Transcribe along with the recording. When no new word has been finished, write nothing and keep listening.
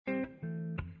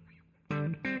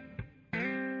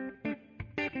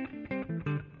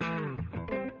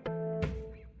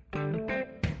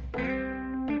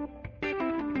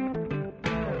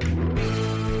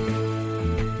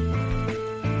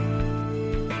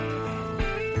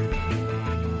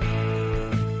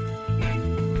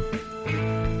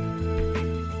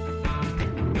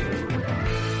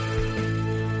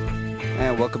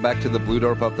And welcome back to the Blue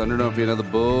Door Pub Thunder. Don't forget the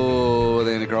Bull with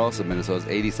Andy Carlson, Minnesota's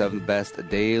 87th best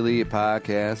daily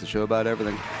podcast, a show about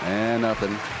everything and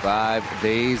nothing. 5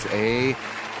 days a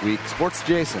week. Sports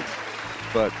adjacent,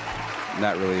 but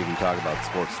not really even talking about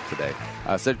sports today.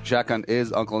 Sit Shotgun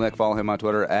is Uncle Nick. Follow him on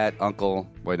Twitter at Uncle...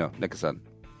 Wait, no, Nickerson.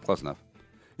 Close enough.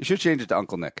 You should change it to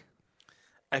Uncle Nick.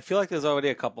 I feel like there's already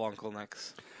a couple Uncle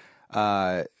Nicks.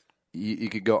 You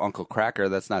could go Uncle Cracker.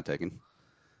 That's not taken.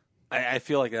 I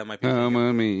feel like that might be.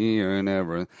 Me or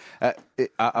never. I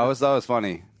always thought it was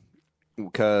funny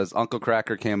because Uncle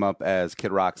Cracker came up as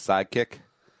Kid Rock's sidekick,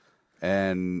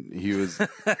 and he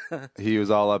was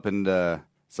all up into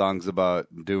songs about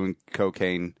doing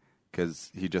cocaine because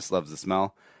he just loves the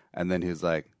smell. And then he was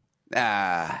like,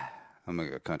 I'm gonna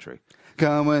go country.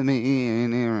 Come with me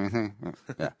and everything.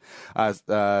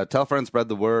 Yeah. Tell friends, spread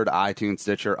the word. iTunes,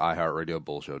 Stitcher, iHeartRadio,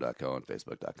 bullshow.co, and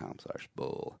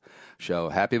facebook.com/bull show.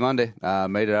 Happy Monday.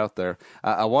 Made it out there.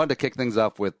 I wanted to kick things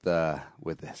off with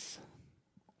this.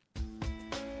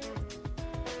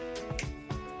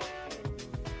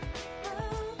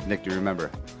 Nick, do you remember?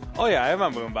 Oh, yeah, I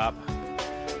remember Boom Bop.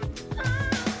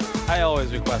 I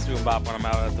always request Boom Bop when I'm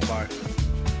out at the bar.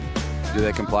 Do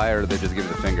they comply or do they just give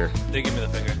you the finger? They give me the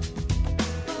finger.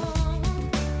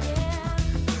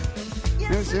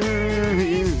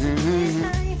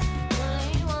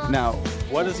 Now,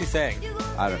 what is he saying?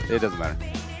 It doesn't matter.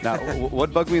 Now,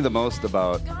 what bugged me the most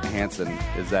about Hanson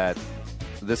is that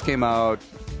this came out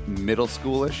middle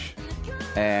schoolish,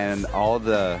 and all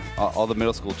the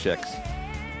middle school chicks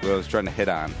who I was trying to hit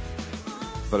on,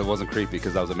 but it wasn't creepy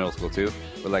because I was in middle school too.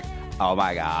 Were like, oh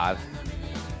my god,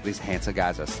 these Hanson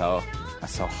guys are so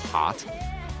hot,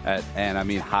 and I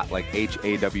mean hot like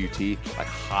HAWT, like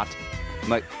hot.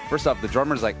 Like, first off, the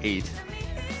drummer's like 8.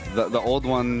 The old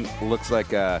one looks like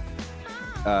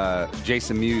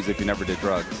Jason Mewes if you never did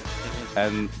drugs.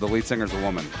 And the lead singer's a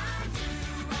woman.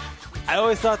 I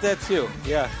always thought that too,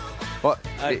 yeah. Well,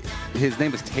 his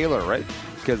name is Taylor, right?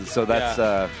 So that's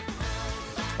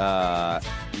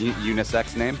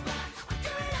unisex name?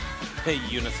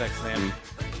 Unisex name.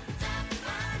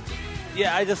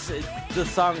 Yeah, the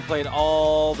song played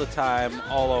all the time,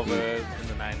 all over in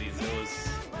the 90s.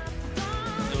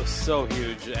 It was so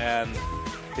huge, and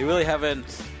they really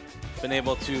haven't been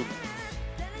able to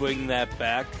bring that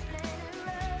back.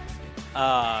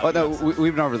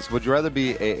 We've been over this. Would you rather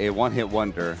be a one-hit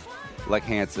wonder like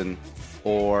Hanson,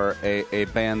 or a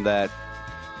band that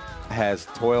has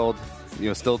toiled,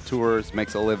 still tours,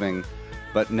 makes a living,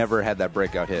 but never had that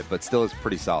breakout hit, but still is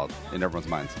pretty solid in everyone's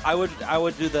minds? I would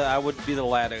be the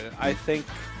latter. I think.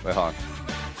 Wait, hold on.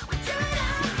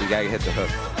 You gotta hit the hook.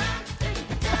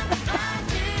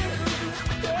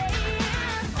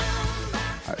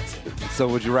 So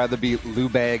would you rather be Lou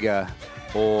Bega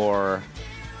or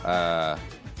the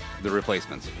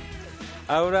Replacements?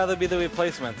 I would rather be the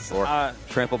Replacements. Or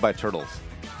Trampled by Turtles.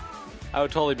 I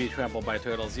would totally be Trampled by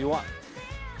Turtles.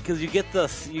 Because you get the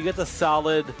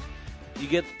solid, you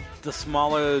get the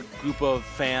smaller group of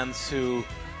fans who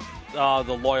are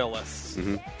the loyalists.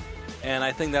 Mm-hmm. And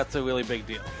I think that's a really big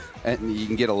deal. And you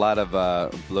can get a lot of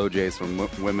blowjays from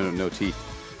women with no teeth.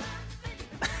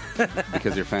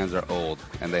 Because your fans are old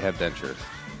and they have dentures.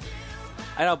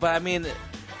 I know, but I mean,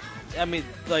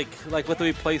 like with the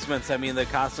Replacements, they're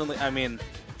constantly. I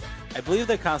believe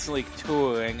they're constantly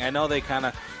touring. I know they kind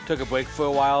of took a break for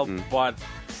a while, but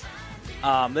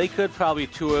they could probably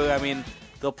tour.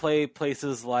 They'll play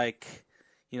places like,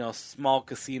 small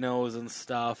casinos and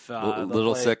stuff.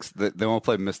 Little Six. They won't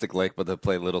play Mystic Lake, but they'll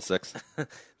play Little Six.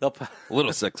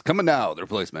 Little Six coming now. The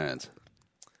Replacements.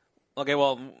 Okay,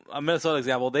 well, a Minnesota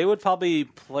example, they would probably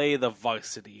play the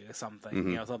Varsity or something,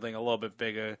 Mm-hmm. Something a little bit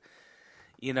bigger,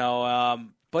 But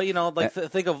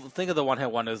think of the one-hit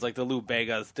wonders like the Lou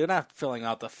Begas. They're not filling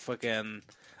out the freaking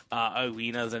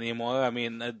arenas anymore.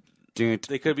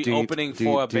 They could be opening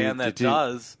for a band that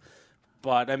does,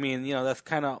 but that's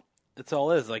kind of it's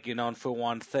all it is and for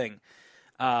one thing.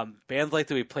 Bands like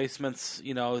the Replacements,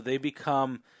 they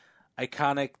become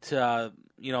iconic to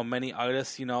many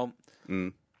artists.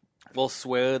 Will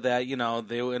swear that,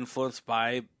 they were influenced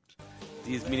by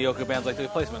these mediocre bands like the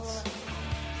Replacements.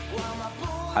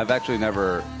 I've actually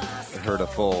never heard a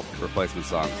full Replacement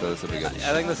song, so this will be good.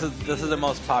 I think this is the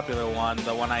most popular one.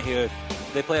 The one I hear,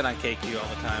 they play it on KQ all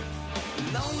the time.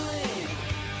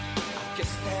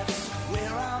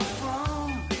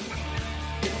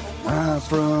 I'm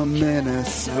from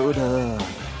Minnesota,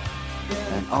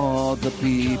 and all the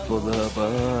people of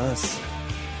us,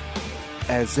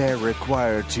 as they're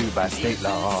required to by state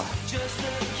law.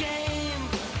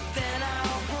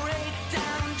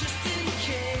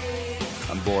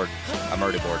 I'm bored. I'm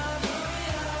already bored.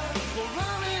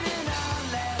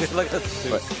 Look at this.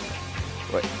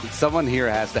 Wait, someone here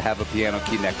has to have a piano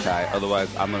key necktie,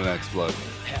 otherwise I'm gonna explode.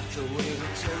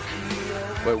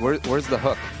 Wait, where's the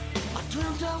hook?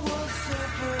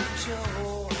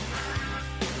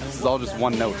 This is all just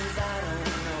one note.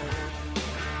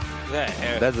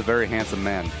 Yeah, that's a very handsome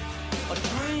man.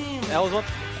 That was what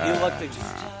he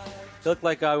looked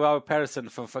like Robert Pattinson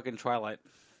from fucking Twilight.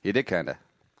 He did kind of.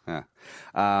 Yeah.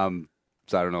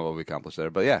 So I don't know what we accomplished there,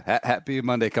 but yeah, happy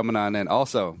Monday coming on in.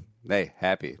 Also, hey,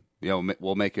 happy.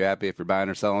 We'll make you happy if you're buying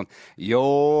or selling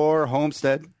your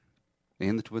homestead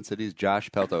in the Twin Cities.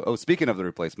 Josh Pelto. Oh, speaking of the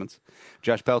replacements,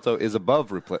 Josh Pelto is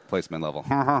above replacement level.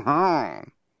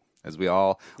 As we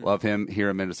all love him here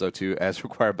in Minnesota, too, as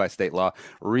required by state law.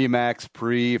 Remax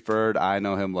preferred. I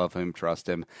know him, love him, trust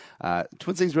him.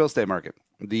 Twin Cities real estate market.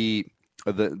 The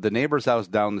neighbor's house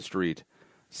down the street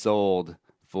sold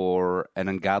for an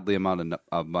ungodly amount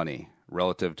of money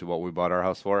relative to what we bought our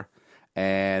house for.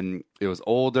 And it was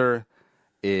older.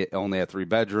 It only had 3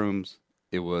 bedrooms.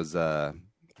 It was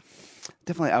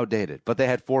definitely outdated. But they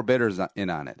had 4 bidders in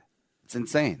on it. It's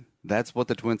insane. That's what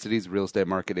the Twin Cities real estate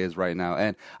market is right now.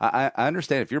 And I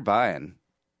understand if you're buying,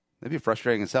 that'd be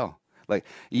frustrating as hell. Like,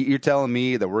 you're telling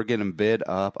me that we're getting bid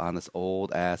up on this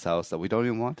old-ass house that we don't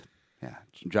even want? Yeah,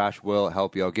 Josh will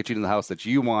help you. I'll get you to the house that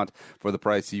you want for the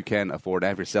price you can afford.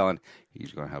 And if you're selling,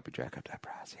 he's going to help you jack up that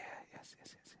price. Yeah, yes.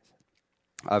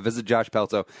 Visit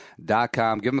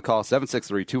joshpelto.com. Give him a call,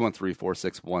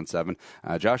 763-213-4617.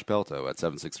 Josh Pelto at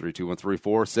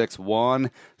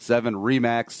 763-213-4617.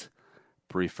 Remax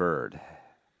preferred.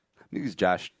 Use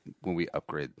Josh when we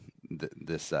upgrade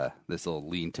this little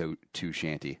lean-to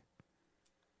shanty.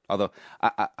 Although,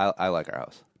 I like our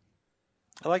house.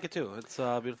 I like it, too. It's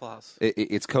a beautiful house.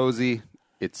 It's cozy.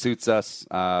 It suits us,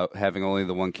 having only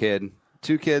the 1 kid.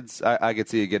 2 kids, I could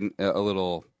see it getting a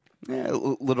little...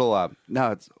 no,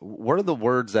 what are the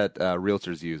words that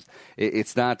realtors use?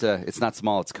 It's not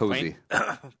small, it's cozy.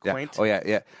 Quaint? Yeah.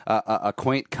 Yeah. A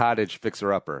quaint cottage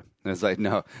fixer-upper. And it's like,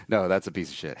 no, that's a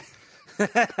piece of shit.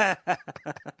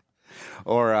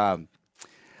 Or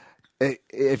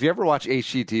if you ever watch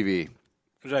HGTV...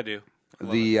 Which I do.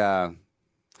 The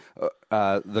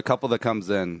couple that comes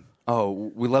in,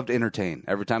 we love to entertain.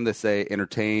 Every time they say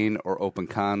entertain or open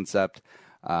concept,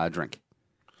 drink.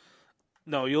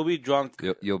 No, you'll be drunk.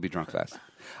 You'll be drunk fast.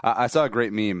 I saw a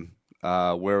great meme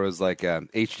where it was like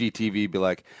HGTV be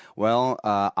like, well,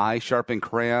 I sharpen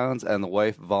crayons and the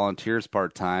wife volunteers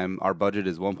part-time. Our budget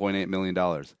is $1.8 million.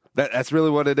 That's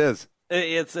really what it is.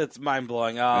 It's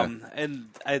mind-blowing. And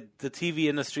the TV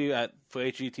industry for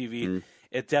HGTV,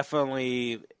 it's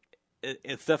definitely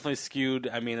skewed.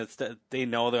 I mean, they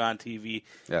know they're on TV.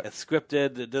 Yep. It's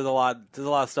scripted. There's a lot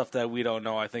of stuff that we don't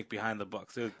know, I think, behind the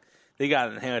books. They got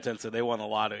an inheritance, or they won the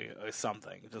lottery or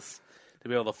something, just to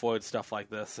be able to afford stuff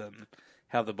like this and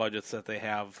have the budgets that they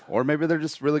have. Or maybe they're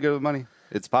just really good with money.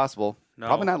 It's possible. No.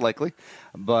 Probably not likely.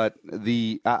 But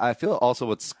I feel also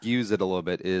what skews it a little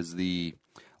bit is the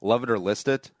Love It or List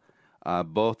It.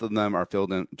 Both of them are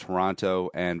filmed in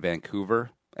Toronto and Vancouver.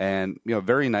 And,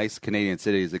 very nice Canadian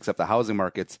cities, except the housing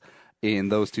markets in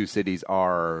those 2 cities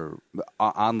are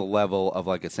on the level of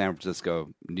like a San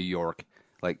Francisco, New York.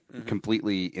 Like,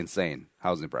 completely insane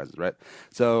housing prices, right?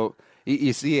 So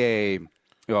you see a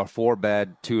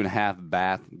 4-bed, 2.5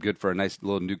 bath, good for a nice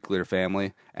little nuclear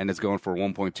family, and it's going for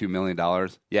 $1.2 million.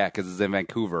 Yeah, because it's in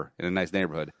Vancouver in a nice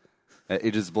neighborhood.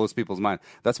 It just blows people's mind.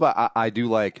 That's why I do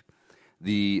like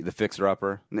the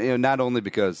fixer-upper. Not only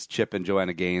because Chip and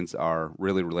Joanna Gaines are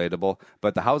really relatable,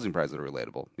 but the housing prices are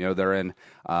relatable. They're in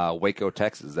Waco,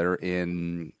 Texas. They're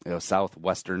in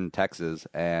southwestern Texas,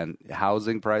 and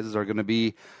housing prices are going to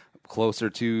be closer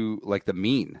to like the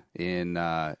mean in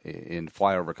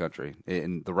flyover country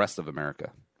in the rest of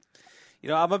America.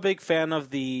 I'm a big fan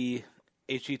of the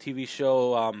HGTV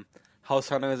show House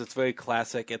Hunters. It's very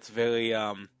classic. It's very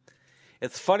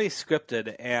it's funny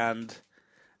scripted, and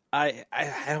I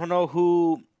don't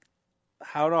know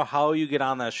how you get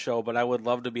on that show, but I would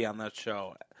love to be on that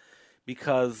show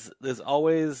because there's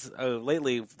always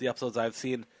lately the episodes I've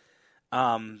seen,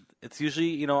 it's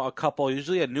usually a couple,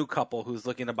 usually a new couple who's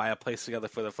looking to buy a place together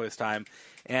for the first time,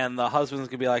 and the husband's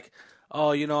gonna be like,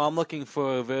 oh, I'm looking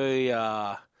for a very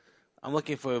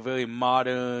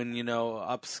modern,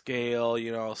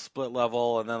 upscale, split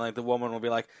level, and then like the woman will be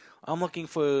like, I'm looking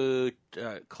for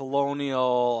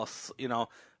colonial,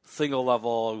 single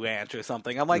level ranch or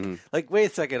something. I'm like, wait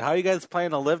a second, how are you guys planning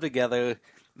to live together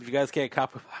if you guys can't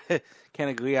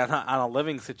agree on a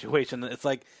living situation? It's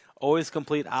like always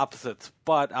complete opposites,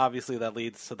 but obviously that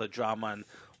leads to the drama and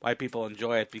why people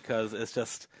enjoy it, because it's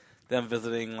just them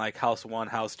visiting like house 1,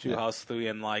 house 2, house 3,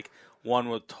 and like one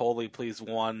would totally please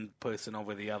one person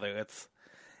over the other. It's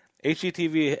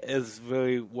HGTV is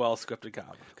very well scripted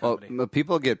comedy. Well,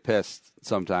 people get pissed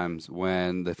sometimes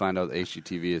when they find out that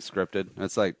HGTV is scripted.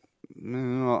 It's like,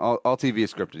 no, all TV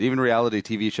is scripted. Even reality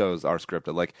TV shows are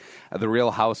scripted. Like the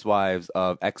Real Housewives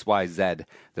of XYZ.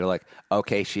 They're like,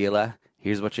 okay, Sheila,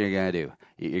 here's what you're going to do.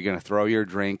 You're going to throw your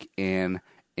drink in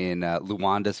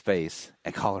Luanda's face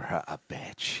and call her a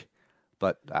bitch.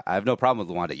 But I have no problem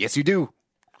with Luanda. Yes, you do.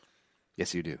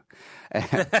 Yes, you do.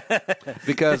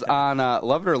 Because on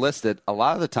Love It or List It, a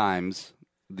lot of the times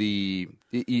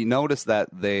you notice that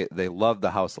they love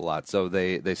the house a lot, so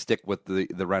they stick with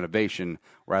the renovation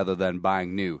rather than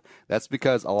buying new. That's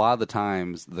because a lot of the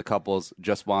times the couples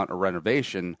just want a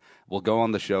renovation, will go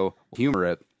on the show, humor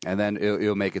it, and then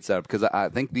it'll make it set up. Because I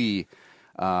think the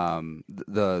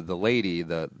lady,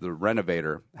 the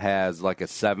renovator, has like a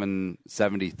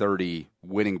 70-30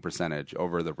 winning percentage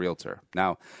over the realtor.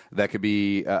 Now, that could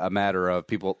be a matter of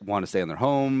people want to stay in their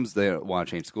homes, they want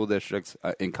to change school districts,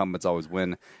 incumbents always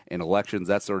win in elections,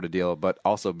 that sort of deal, but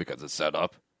also because it's set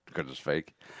up, because it's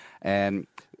fake. And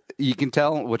you can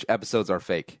tell which episodes are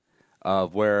fake,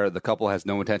 of where the couple has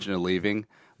no intention of leaving,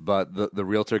 but the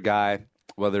realtor guy,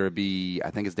 whether it be,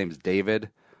 I think his name is David,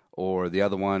 or the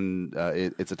other one,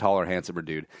 it's a taller, handsomer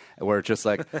dude, where it's just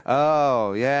like,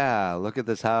 oh, yeah, look at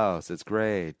this house. It's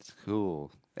great. It's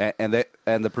cool. And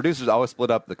the producers always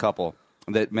split up the couple.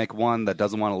 They make one that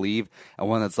doesn't want to leave and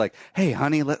one that's like, hey,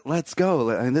 honey, let's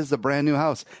go. I mean, this is a brand new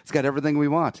house. It's got everything we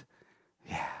want.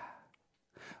 Yeah.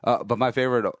 But my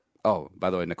favorite, by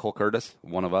the way, Nicole Curtis,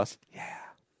 One of Us. Yeah.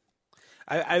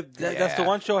 That's the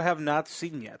one show I have not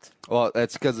seen yet. Well,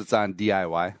 it's because it's on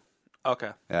DIY.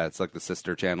 Okay. Yeah, it's like the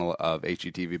sister channel of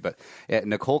HGTV. But yeah,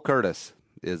 Nicole Curtis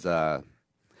is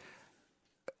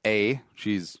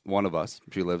she's one of us.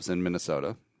 She lives in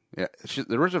Minnesota. Yeah, she's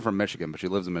originally from Michigan, but she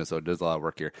lives in Minnesota, does a lot of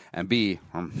work here. And B,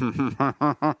 okay,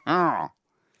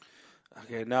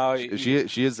 now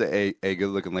she is a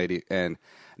good-looking lady and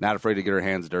not afraid to get her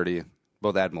hands dirty.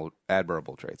 Both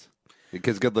admirable traits,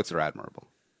 because good looks are admirable.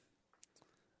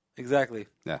 Exactly.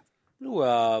 Yeah. Ooh,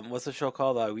 what's the show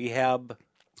called? Rehab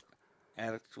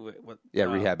Addict.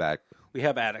 Rehab Addict.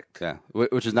 Rehab Addict. Yeah,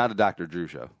 which is not a Dr. Drew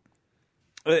show.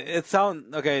 It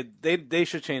sounds okay. They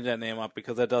should change that name up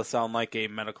because that does sound like a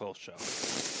medical show.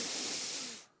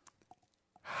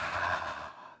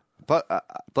 But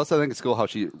plus, I think it's cool how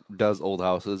she does old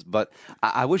houses. But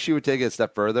I wish she would take it a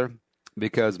step further,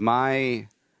 because the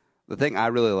thing I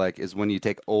really like is when you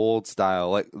take old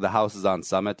style, like the houses on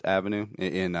Summit Avenue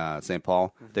in St.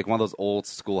 Paul, take one of those old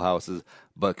school houses,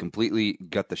 but completely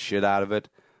gut the shit out of it,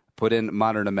 put in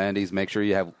modern amenities, make sure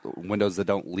you have windows that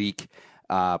don't leak,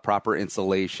 proper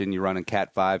insulation, you're running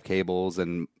Cat 5 cables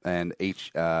and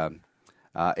HDMI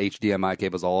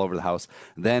cables all over the house,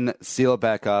 then seal it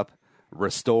back up,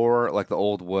 restore like the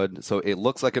old wood, so it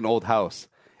looks like an old house,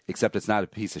 except it's not a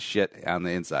piece of shit on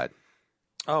the inside.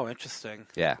 Oh, interesting.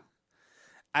 Yeah.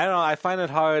 I don't know. I find it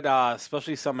hard,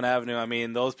 especially Summit Avenue. I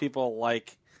mean, those people a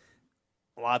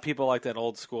lot of people like that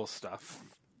old school stuff.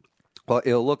 Well,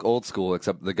 it'll look old school,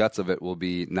 except the guts of it will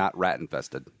be not rat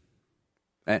infested.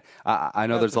 And I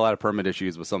know there's a lot of permit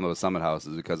issues with some of the Summit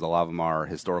houses because a lot of them are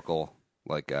historical,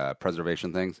 like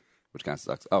preservation things, which kind of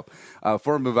sucks. Oh,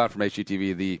 before we move on from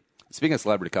HGTV, speaking of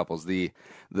celebrity couples, the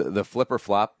flip or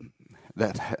flop,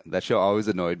 that show always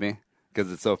annoyed me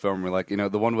because it's so filmed. Like,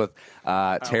 the one with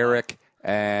Tarek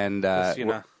and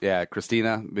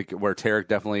Christina, where Tarek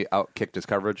definitely outkicked his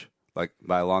coverage, like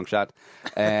by a long shot.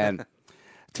 And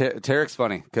Tarek's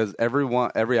funny because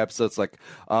every episode's like,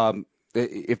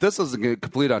 if this doesn't get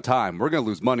complete on time, we're going to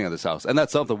lose money on this house, and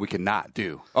that's something we cannot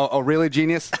do. Oh, really,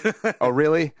 genius? Oh,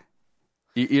 really?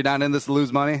 You're not in this to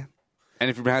lose money? And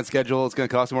if you're behind schedule, it's going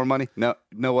to cost more money?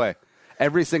 No way.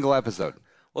 Every single episode.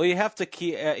 Well, you have to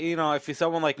keep, if you're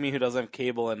someone like me who doesn't have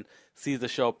cable and sees the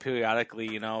show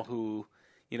periodically, who,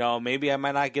 maybe I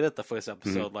might not get it the first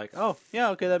episode. Mm-hmm. Like, oh,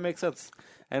 yeah, okay, that makes sense.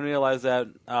 And realize that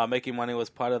making money was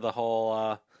part of the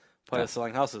whole part of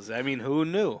selling houses. I mean, who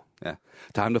knew? Yeah.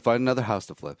 Time to find another house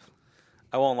to flip.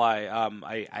 I won't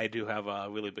lie. I do have a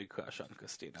really big crush on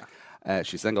Christina.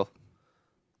 She's single.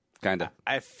 Kind of.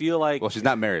 I feel like... Well, she's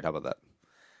not married. How about that?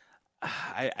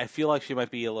 I feel like she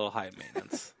might be a little high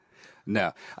maintenance.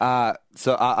 No.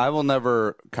 So I will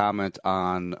never comment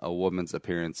on a woman's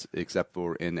appearance except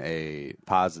for in a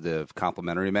positive,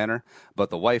 complimentary manner. But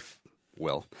the wife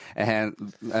will.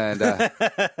 And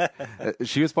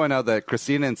she was pointing out that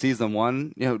Christina in season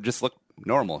 1, just looked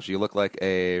normal. She looked like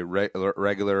a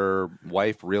regular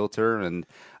wife realtor and,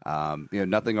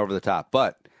 nothing over the top.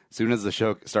 But as soon as the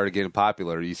show started getting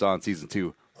popular, you saw in season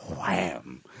 2,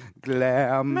 Wham!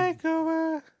 Glam.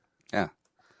 Makeover. Yeah.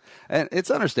 And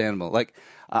it's understandable. Like,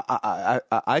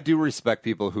 I do respect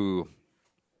people who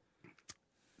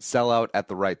sell out at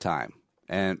the right time.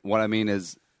 And what I mean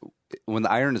is, when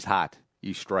the iron is hot,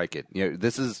 you strike it.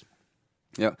 This is,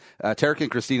 Tarek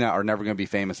and Christina are never going to be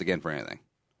famous again for anything.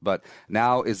 But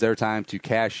now is their time to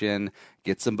cash in,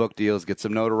 get some book deals, get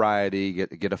some notoriety,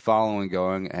 get a following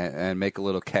going, and make a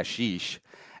little cashish.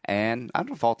 And I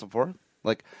don't fault them for it.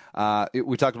 Like,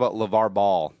 we talked about LeVar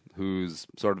Ball, who's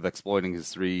sort of exploiting his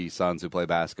 3 sons who play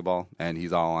basketball, and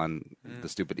he's all on the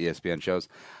stupid ESPN shows.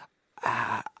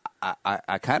 I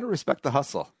kind of respect the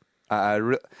hustle.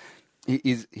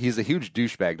 He's a huge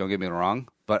douchebag, don't get me wrong,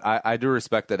 but I do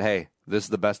respect that, hey, this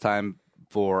is the best time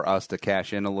for us to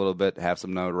cash in a little bit, have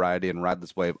some notoriety, and ride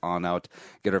this wave on out,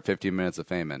 get our 15 minutes of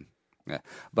fame in. Yeah.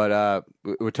 But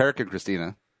with Tarek and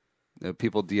Christina,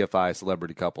 people DFI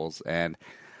celebrity couples, and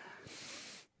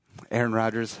Aaron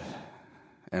Rodgers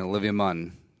and Olivia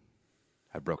Munn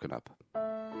have broken up.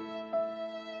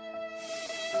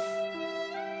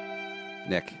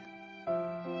 Nick,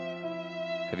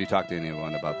 have you talked to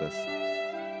anyone about this?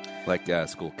 Like a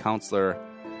school counselor,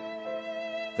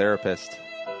 therapist,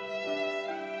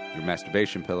 your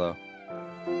masturbation pillow?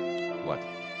 What?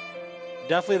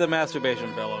 Definitely the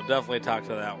masturbation pillow. Definitely talk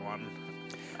to that one.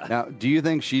 Now, do you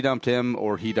think she dumped him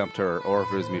or he dumped her, or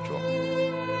if it was mutual?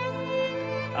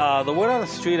 The word on the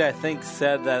street, I think,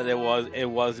 said that it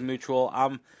was mutual.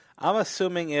 I'm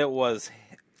assuming it was.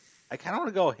 I kind of want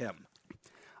to go him.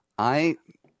 I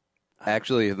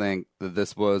actually think that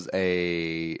this was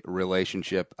a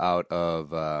relationship out of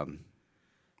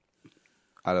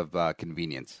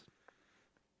convenience.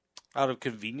 Out of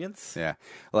convenience? Yeah.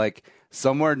 Like,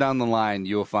 somewhere down the line,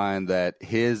 you'll find that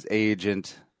his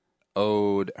agent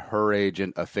owed her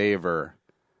agent a favor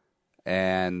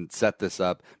and set this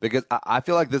up. Because I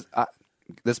feel like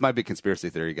this might be a conspiracy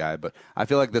theory guy, but I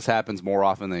feel like this happens more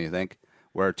often than you think,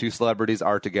 where 2 celebrities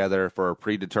are together for a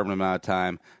predetermined amount of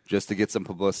time just to get some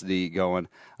publicity going,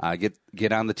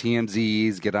 get on the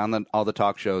TMZs, get on all the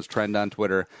talk shows, trend on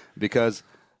Twitter, because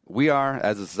we are,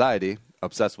 as a society,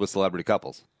 obsessed with celebrity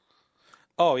couples.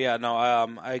 Oh, yeah, no,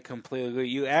 I completely agree.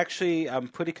 You actually, I'm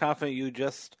pretty confident you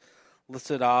just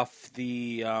listed off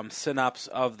the synopsis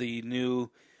of the new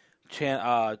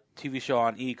TV show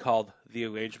on E called The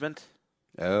Arrangement.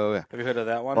 Oh, yeah. Have you heard of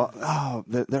that one? Well,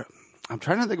 I'm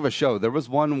trying to think of a show. There was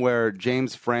one where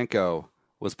James Franco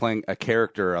was playing a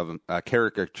caricature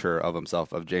of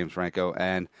himself, of James Franco,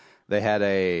 and they had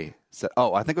I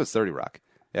think it was 30 Rock.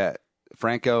 Yeah,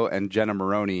 Franco and Jenna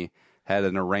Maroney had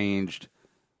an arranged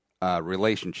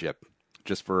relationship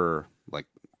just for like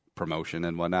promotion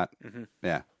and whatnot. Mm-hmm.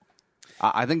 Yeah,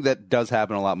 I think that does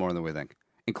happen a lot more than we think,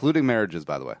 including marriages,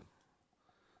 by the way.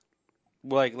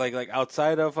 Like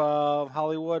outside of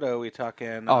Hollywood, or are we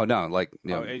talking? Oh no,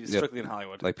 strictly in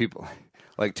Hollywood. Like people,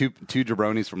 like two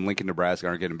jabronis from Lincoln, Nebraska,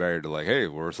 aren't getting married. They're like, hey,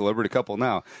 we're a celebrity couple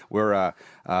now. We're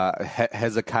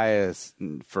Hezekiah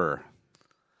and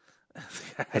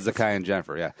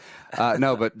Jennifer. Yeah,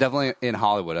 no, but definitely in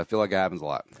Hollywood, I feel like it happens a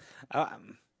lot.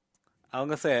 I'm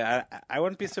gonna say I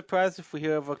wouldn't be surprised if we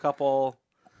hear of a couple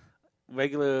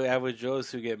regular average Joes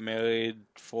who get married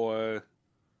for.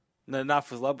 Not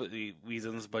for celebrity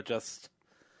reasons, but just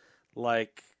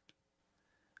like,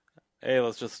 hey,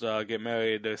 let's just get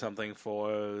married or something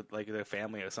for like their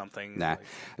family or something. Nah,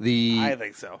 I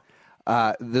think so.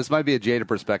 This might be a jaded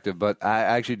perspective, but I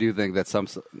actually do think that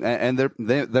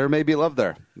there may be love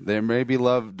there. There may be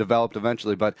love developed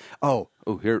eventually, but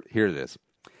here it is.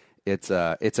 It's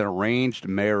an arranged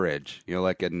marriage,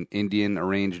 like an Indian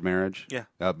arranged marriage.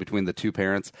 Yeah. Between the 2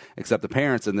 parents, except the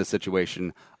parents in this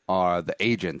situation are the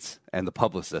agents and the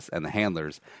publicists and the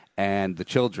handlers, and the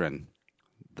children,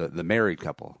 the married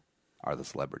couple, are the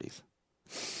celebrities.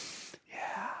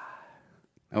 Yeah.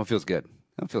 That one feels good.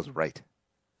 That one feels right.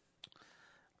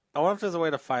 I wonder if there's a way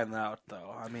to find out,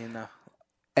 though. I mean...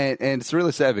 And it's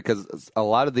really sad because a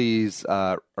lot of these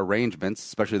arrangements,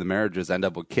 especially the marriages, end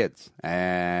up with kids.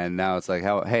 And now it's like,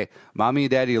 hey, mommy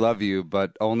and daddy love you,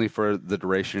 but only for the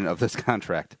duration of this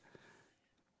contract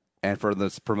and for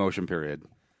this promotion period.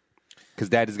 Because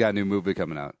daddy's got a new movie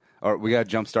coming out. Or we got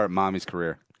to jumpstart mommy's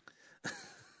career.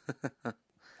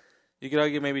 You could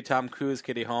argue maybe Tom Cruise,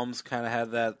 Katie Holmes kind of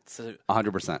had that.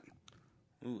 100%.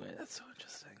 Ooh, that's so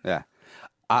interesting. Yeah.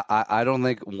 I don't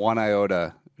think one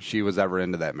iota she was ever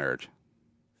into that marriage.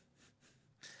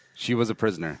 She was a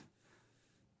prisoner.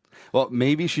 Well,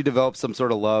 maybe she developed some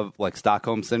sort of love, like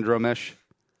Stockholm Syndrome-ish.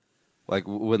 Like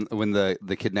when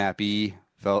the kidnappee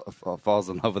falls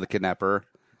in love with the kidnapper.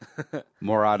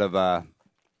 More out of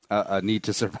a need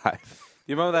to survive.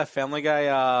 You remember that Family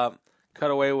Guy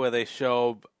cutaway where they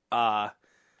show? I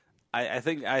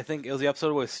think it was the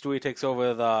episode where Stewie takes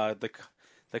over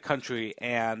the country,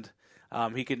 and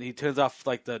he turns off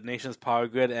like the nation's power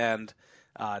grid, and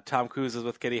Tom Cruise is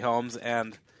with Katie Holmes,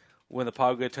 and when the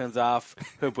power grid turns off,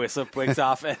 her bracelet breaks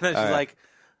off, and then she's like,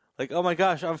 oh my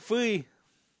gosh, I'm free.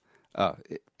 Oh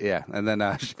yeah, and then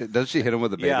does she hit him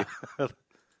with a baby? Yeah.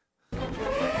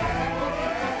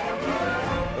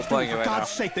 For God's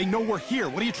sake, they know we're here.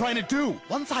 What are you trying to do?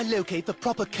 Once I locate the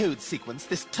proper code sequence,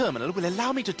 this terminal will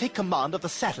allow me to take command of the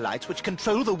satellites which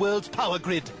control the world's power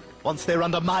grid. Once they're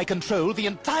under my control, the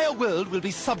entire world will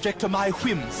be subject to my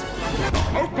whims.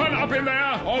 Open up in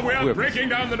there, or we're breaking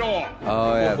down the door.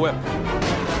 Oh, yeah. Whip.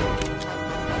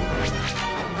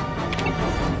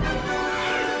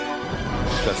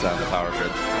 Shuts down the power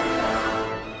grid.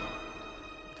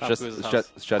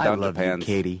 Shut down Japan's.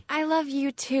 Katie. I love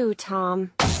you too,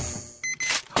 Tom.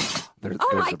 There's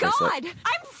my the God! bracelet.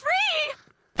 I'm free!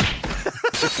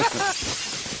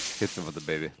 Hits him with the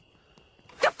baby.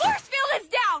 The force field is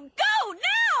down! Go,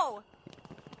 now!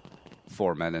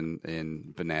 4 men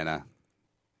in banana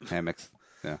hammocks.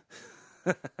 Yeah.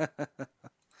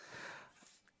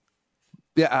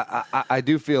 Yeah, I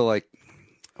do feel like,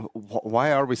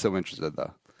 why are we so interested,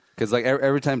 though? Because like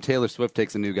every time Taylor Swift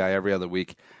takes a new guy every other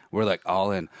week, we're like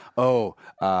all in. Oh,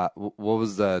 what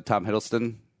was Tom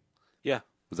Hiddleston? Yeah.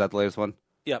 Was that the latest one?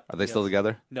 Yep. Are they still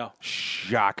together? No.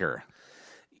 Shocker.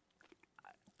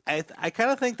 I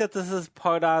kind of think that this is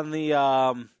part on the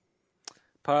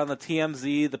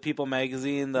TMZ, the People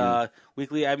magazine, the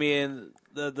weekly. I mean,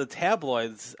 the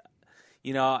tabloids.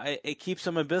 You know, it keeps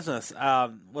them in business.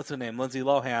 What's her name? Lindsay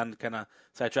Lohan. Kind of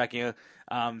sidetracking.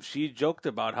 She joked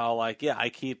about how I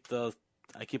keep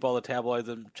all the tabloids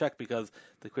in check because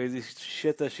the crazy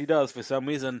shit that she does, for some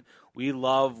reason, we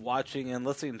love watching and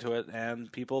listening to it,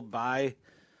 and people buy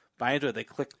into it. They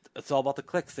click. It's all about the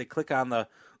clicks. They click on the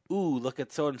look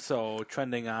at so and so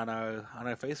trending on our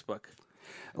Facebook.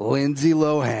 Lindsay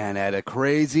Lohan had a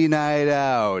crazy night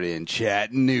out in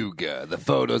Chattanooga. The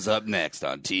photo's up next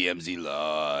on TMZ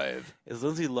Live. Is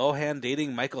Lindsay Lohan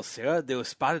dating Michael Cera? They were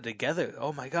spotted together.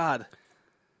 Oh my God,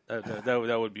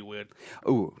 that would be weird.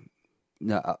 Ooh,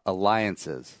 no,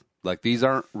 alliances. Like these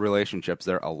aren't relationships;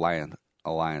 they're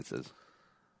alliances.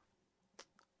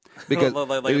 Because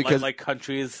like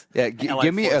countries. Yeah,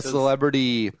 give me a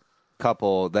celebrity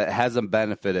couple that hasn't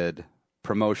benefited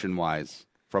promotion-wise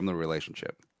from the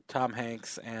relationship. Tom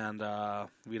Hanks and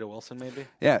Rita Wilson, maybe?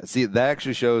 Yeah, see, that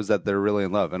actually shows that they're really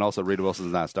in love. And also, Rita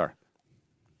Wilson's not a star.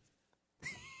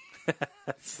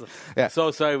 Yeah.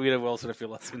 So sorry, Rita Wilson, if you're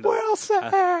listening.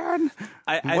 Wilson!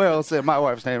 Wilson. My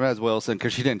wife's name is Wilson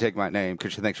because she didn't take my name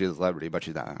because she thinks she's a celebrity, but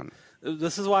she's not.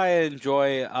 This is why I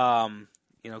enjoy,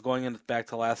 going back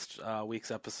to last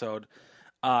week's episode,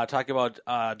 talking about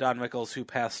Don Rickles, who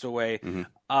passed away. Mm-hmm.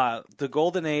 The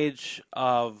golden age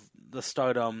of the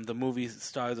stardom, the movie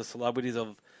stars, the celebrities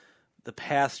of the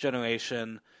past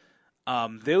generation,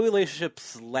 their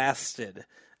relationships lasted.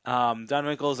 Don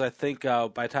Rickles, I think,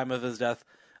 by the time of his death,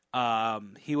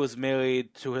 he was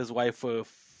married to his wife for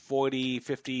 40,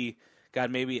 50, God,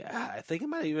 maybe, I think it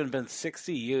might have even been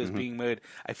 60 years being married.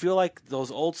 I feel like those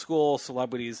old school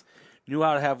celebrities knew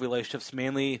how to have relationships,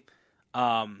 mainly,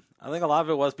 I think a lot of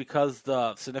it was because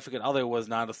the significant other was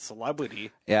not a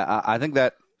celebrity. Yeah, I think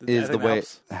that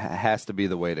has to be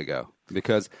the way to go.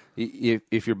 Because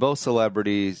if you're both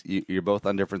celebrities, you're both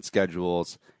on different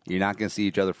schedules, you're not going to see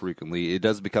each other frequently. It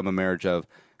does become a marriage of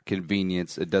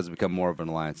convenience. It does become more of an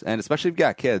alliance. And especially if you've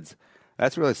got kids,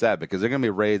 that's really sad because they're going to be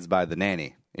raised by the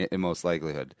nanny in most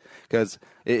likelihood. Because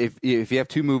if you have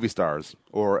two movie stars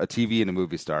or a TV and a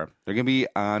movie star, they're going to be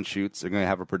on shoots. They're going to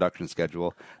have a production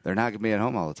schedule. They're not going to be at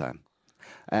home all the time.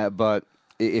 But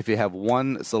if you have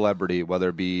one celebrity, whether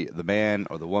it be the man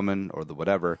or the woman or the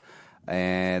whatever,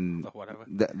 and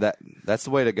that's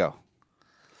the way to go.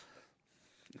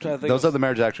 Those are the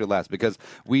marriages that actually last because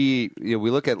we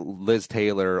look at Liz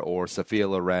Taylor or Sophia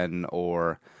Loren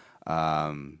or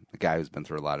a guy who's been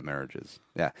through a lot of marriages.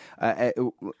 Yeah,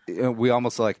 we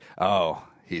almost like, oh,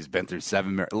 he's been through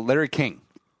 7 marriages. Larry King.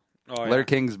 Oh, yeah. Larry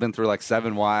King's been through like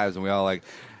 7 wives, and we all like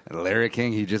Larry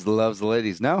King. He just loves the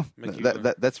ladies. No,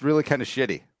 that's really kind of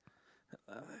shitty.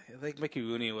 I think Mickey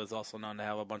Rooney was also known to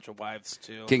have a bunch of wives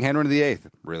too. King Henry VIII,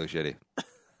 really shitty.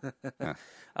 Yeah.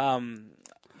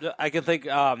 I can think,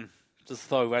 just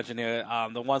throw a wrench in here,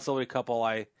 the one celebrity couple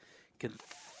I can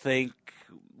think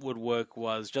would work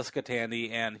was Jessica Tandy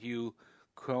and Hugh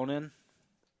Cronin.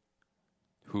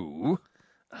 Who?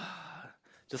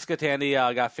 Jessica Tandy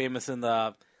got famous in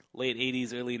the late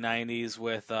 80s, early 90s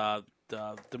with the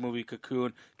the movie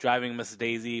Cocoon, Driving Miss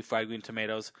Daisy, Fried Green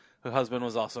Tomatoes. Her husband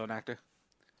was also an actor.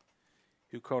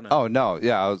 Hugh Cronin. Oh no,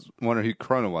 yeah, I was wondering who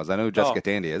Cronin was. I know who Jessica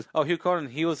Tandy is. Oh, Hugh Cronin.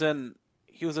 He was in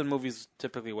movies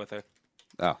typically with her.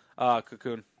 Oh,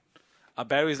 Cocoon.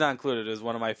 Batteries Not Included is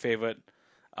one of my favorite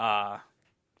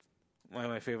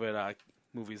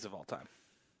movies of all time.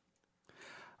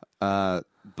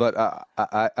 But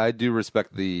I do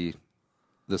respect the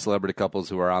celebrity couples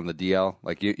who are on the DL.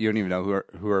 Like you don't even know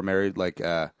who are married. Like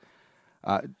do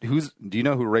you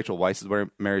know who Rachel Weisz is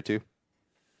married to?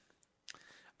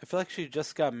 I feel like she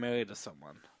just got married to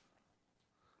someone.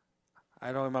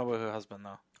 I don't remember her husband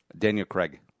though. Daniel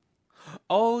Craig.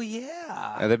 Oh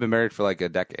yeah. And they've been married for like a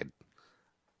decade.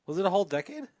 Was it a whole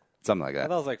decade? Something like that. I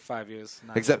thought it was like 5 years.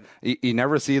 Except you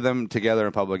never see them together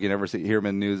in public. You never hear them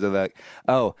in news of like,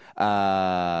 Craig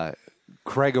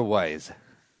Weisz.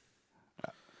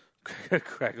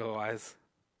 Craig Weisz.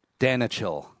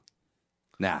 Danichil.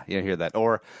 Nah, you don't hear that.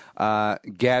 Or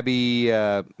Gabby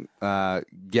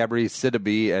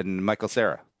Sidibe and Michael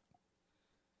Cera.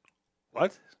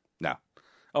 What? No.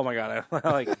 Oh my god!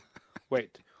 I like.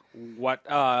 Wait. What?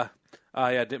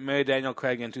 Married Daniel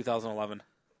Craig in 2011.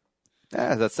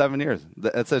 Yeah, that's 7 years.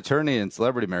 That's attorney and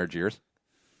celebrity marriage years.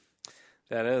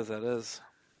 That is. I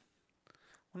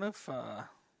wonder if this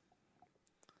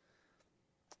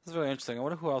is very interesting. I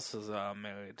wonder who else is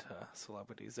married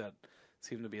celebrities that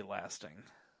seem to be lasting.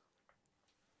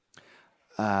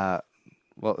 Well,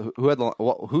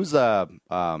 who's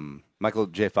Michael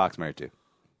J. Fox married to?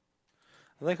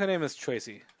 I think her name is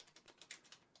Tracy.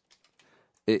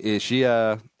 Is she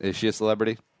a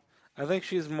celebrity? I think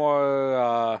she's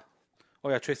more.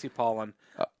 Tracy Pollan.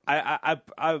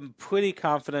 I'm pretty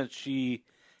confident she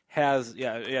has.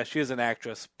 Yeah, she is an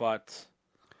actress, but.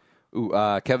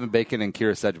 Kevin Bacon and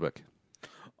Keira Sedgwick.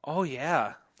 Oh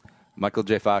yeah. Michael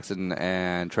J. Fox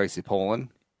and Tracy Pollan.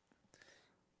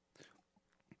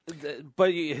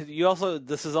 But you also,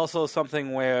 this is also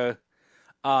something where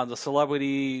the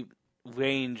celebrity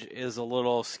range is a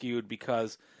little skewed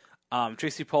because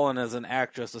Tracy Pollan is an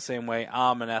actress the same way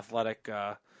I'm an athletic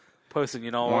person.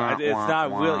 It's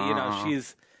not really.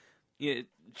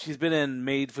 She's been in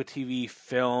made-for-TV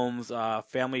films, she was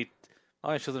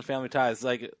in Family Ties.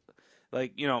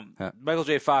 Michael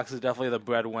J. Fox is definitely the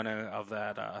breadwinner of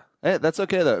that. Hey, that's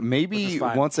okay, though. Maybe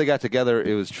once they got together,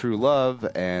 it was true love,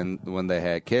 and when they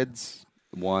had kids,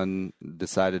 one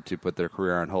decided to put their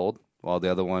career on hold, while the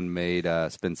other one made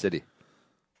Spin City.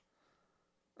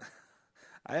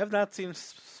 I have not seen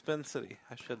Spin City.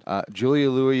 I should. Julia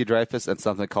Louis-Dreyfus and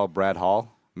something called Brad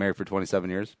Hall, married for 27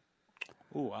 years.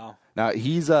 Oh, wow. Now,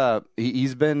 he's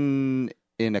been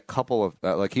in a couple of,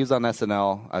 he was on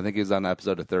SNL. I think he was on an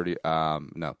episode of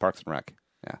Parks and Rec.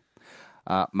 Yeah.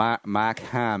 Mark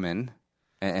Hamill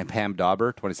and Pam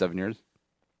Dauber, 27 years.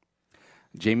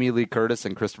 Jamie Lee Curtis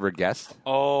and Christopher Guest.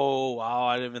 Oh,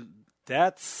 wow.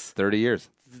 That's 30 years.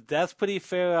 That's pretty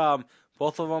fair.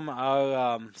 Both of them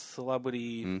are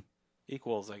celebrity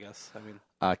equals, I guess. I mean,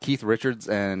 Keith Richards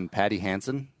and Patty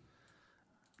Hanson.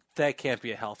 That can't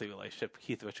be a healthy relationship.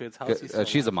 Keith Richards, how is he still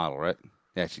she's alive? a model, right?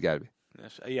 Yeah, she's got to be.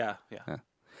 Yeah.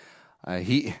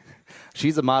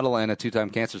 She's a model and a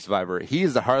 2-time cancer survivor. He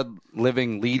is the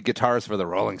hard-living lead guitarist for the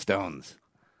Rolling Stones.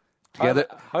 Together,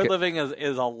 hard living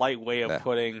is a light way of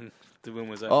putting the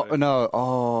rumors out. Oh no!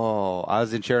 Oh, I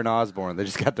was in Sharon Osbourne. They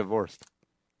just got divorced.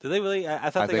 Did they really? I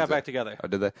thought they got back together. Oh,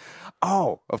 did they?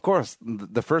 Oh, of course.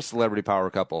 The first celebrity power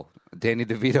couple, Danny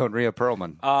DeVito and Rhea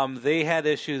Perlman. They had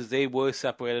issues. They were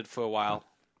separated for a while.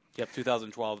 Yep,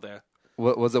 2012 there.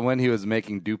 Was it when he was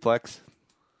making Duplex?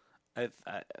 It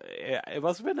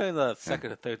must have been in the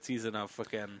second or third season of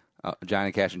fucking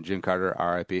Johnny Cash and Jim Carter,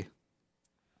 R.I.P.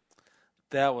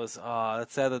 That was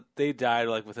that's sad that they died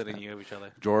within a year of each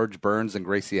other. George Burns and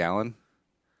Gracie Allen.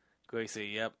 Gracie,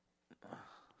 yep.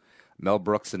 Mel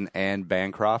Brooks and Anne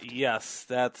Bancroft. Yes,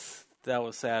 that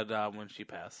was sad when she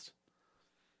passed.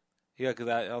 Yeah, because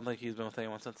I don't think he's been with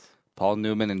anyone since. Paul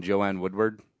Newman and Joanne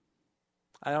Woodward.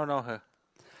 I don't know her.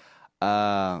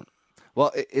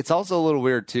 Well, it's also a little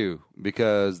weird, too,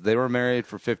 because they were married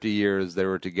for 50 years. They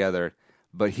were together,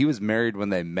 but he was married when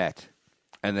they met.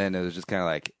 And then it was just kind of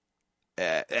like,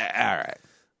 all right.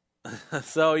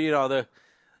 So,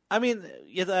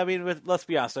 let's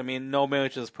be honest. I mean, no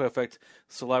marriage is perfect,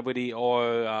 celebrity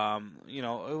or,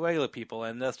 regular people.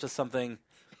 And that's just something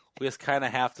we just kind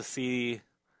of have to see.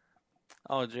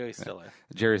 Oh, Jerry Stiller.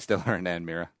 Jerry Stiller and Ann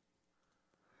Mira.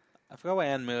 I forgot what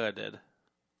Ann Mira did.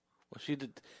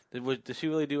 Did she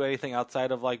really do anything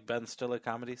outside of Ben Stiller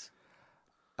comedies?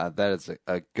 That is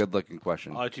a good-looking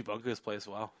question. Archie Bunker's plays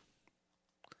well.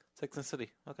 Sex and the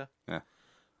City. Okay. Yeah.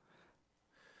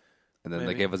 And then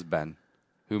Maybe. they gave us Ben,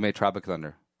 who made Tropic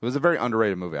Thunder. It was a very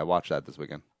underrated movie. I watched that this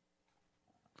weekend.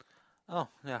 Oh,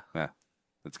 yeah. Yeah,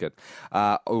 that's good.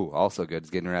 Also good is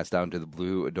getting your ass down to the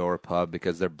Blue Door Pub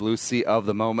because their Blue Sea of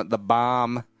the moment, the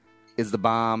bomb, is the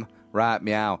bomb. Right,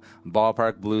 meow.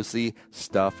 Ballpark Blue Sea,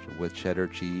 stuffed with cheddar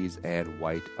cheese and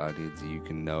white onions. You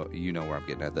know where I'm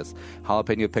getting at this.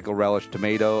 Jalapeno pickle relish,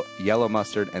 tomato, yellow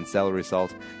mustard, and celery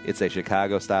salt. It's a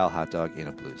Chicago-style hot dog in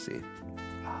a Blue Sea.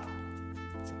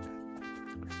 So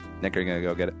good. Nick, are you going to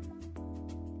go get it?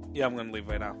 Yeah, I'm going to leave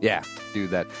right now. Yeah, do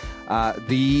that.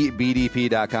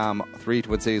 TheBDP.com, 3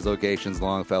 Twin Cities locations,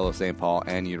 Longfellow, St. Paul,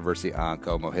 and University on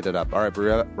Como. Hit it up. All right,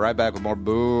 we're right back with more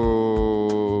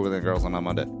Boo with the Girls on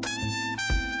Monday.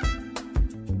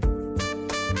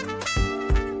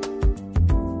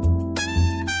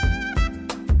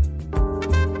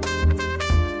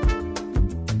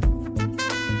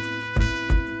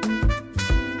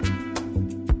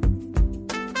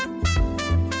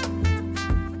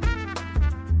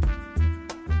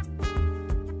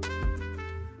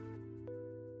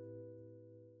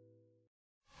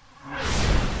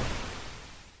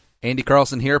 Andy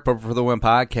Carlson here, Purple for the Win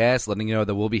podcast, letting you know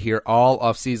that we'll be here all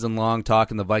off-season long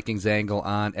talking the Vikings angle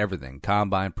on everything.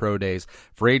 Combine, pro days,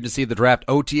 free agency, the draft,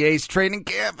 OTAs, training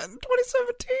camp in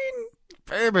 2017.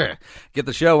 Baby. Get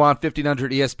the show on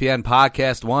 1500 ESPN,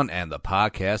 Podcast One, and the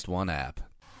Podcast One app.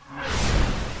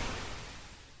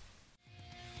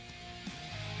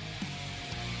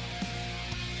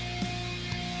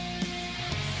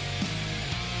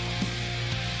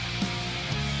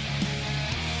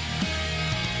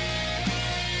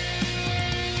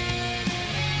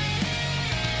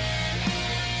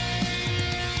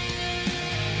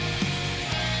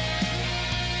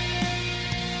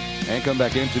 And come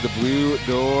back into the Blue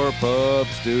Door Pub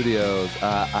Studios.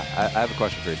 I have a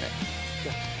question for you,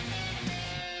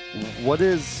 Nick. What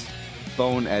is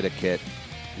phone etiquette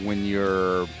when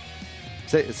you're,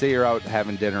 say you're out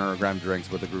having dinner or grabbing drinks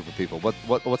with a group of people?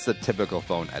 What's the typical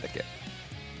phone etiquette?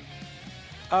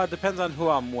 It depends on who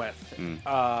I'm with.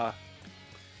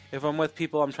 If I'm with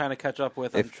people I'm trying to catch up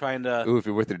with, I'm trying to... If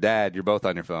you're with your dad, you're both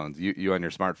on your phones. You on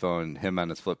your smartphone, him on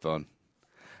his flip phone.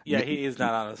 Yeah, he is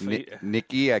not on his feet.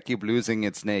 Nikki, I keep losing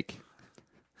its snake.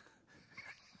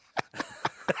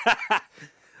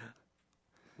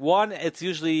 One, it's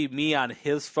usually me on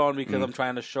his phone because I'm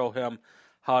trying to show him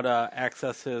how to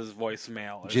access his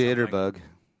voicemail. Or Jitterbug.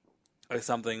 Or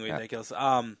something ridiculous.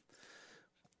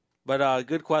 But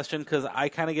good question, because I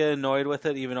kind of get annoyed with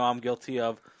it, even though I'm guilty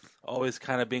of always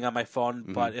kind of being on my phone.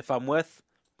 Mm-hmm. But if I'm with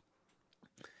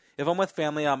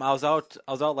family, I was out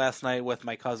last night with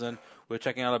my cousin. We were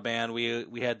checking out a band. We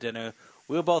had dinner.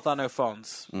 We were both on our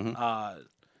phones. Mm-hmm.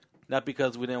 Not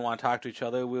because we didn't want to talk to each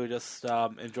other. We were just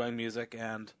enjoying music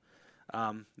and,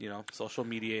 social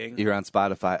mediating. You're on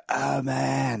Spotify. Oh,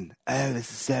 man. Oh,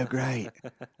 this is so great.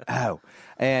 Oh.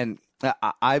 And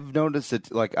I've noticed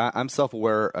it, like, I'm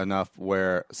self-aware enough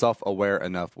where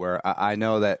I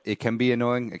know that it can be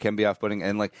annoying. It can be off-putting.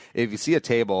 And, like, if you see a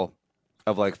table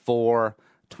of, like, 4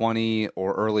 20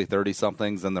 or early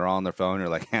 30-somethings and they're all on their phone, you're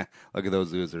like, look at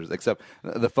those losers. Except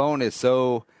the phone is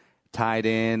so tied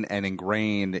in and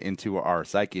ingrained into our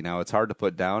psyche now, it's hard to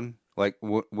put down. Like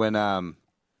when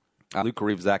Luke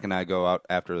Reeves, Zach, and I go out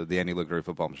after the Andy Luke Reeves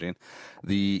football machine,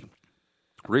 the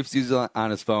Reeves is on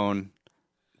his phone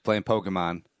playing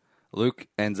Pokemon. Luke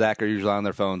and Zach are usually on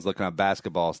their phones looking at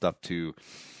basketball stuff to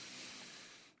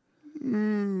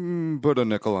put a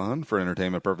nickel on for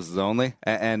entertainment purposes only.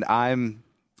 And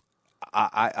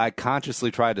I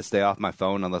consciously try to stay off my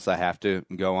phone unless I have to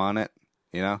go on it,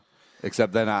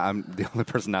 except then I'm the only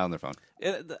person not on their phone.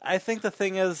 I think the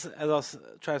thing is, as I was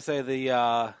trying to say,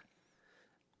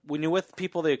 when you're with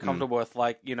people that you're comfortable with,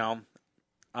 like,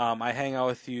 I hang out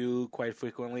with you quite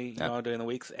frequently, during the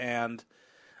weeks, and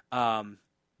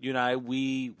you and I,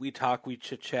 we talk, we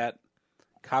chit-chat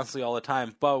constantly all the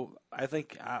time, but I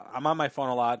think I'm on my phone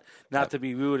a lot, not to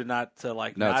be rude and not to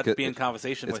not be in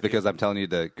conversation with you. It's because I'm telling you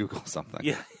to Google something.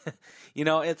 Yeah.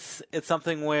 It's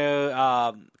something where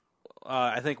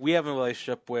I think we have a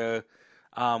relationship where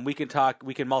we can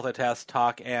multitask,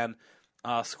 talk, and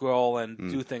scroll and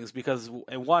do things because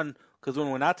when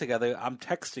we're not together, I'm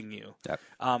texting you. Yep.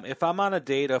 If I'm on a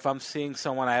date or if I'm seeing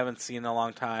someone I haven't seen in a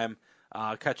long time,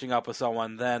 catching up with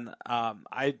someone, then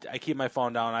I keep my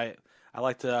phone down.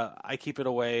 I keep it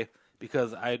away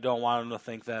because I don't want them to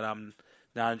think that I'm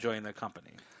not enjoying their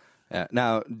company. Yeah.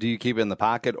 Now, do you keep it in the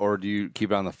pocket or do you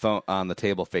keep it on the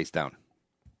table face down?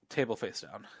 Table face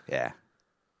down. Yeah.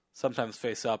 Sometimes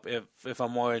face up if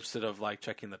I'm more interested of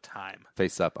checking the time.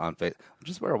 Face up on face.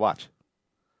 Just wear a watch.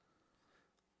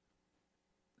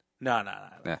 No.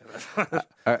 Yeah.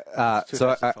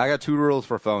 So I got 2 rules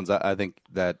for phones. I think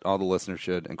that all the listeners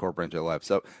should incorporate into their life.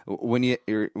 So when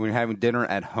you're having dinner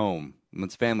at home, when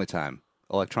it's family time,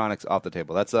 electronics off the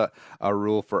table. That's a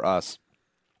rule for us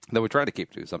that we try to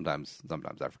keep to. Sometimes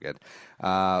I forget.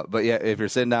 But yeah, if you're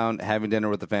sitting down having dinner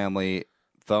with the family,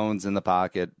 phones in the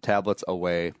pocket, tablets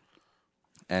away,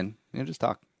 and just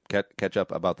talk. Catch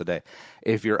up about the day.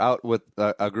 If you're out with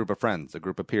a group of friends, a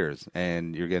group of peers,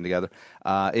 and you're getting together,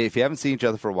 if you haven't seen each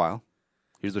other for a while,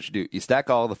 here's what you do. You stack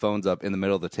all the phones up in the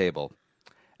middle of the table,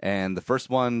 and the first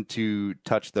one to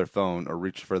touch their phone or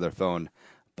reach for their phone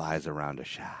buys a round of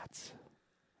shots.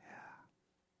 Yeah.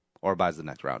 Or buys the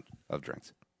next round of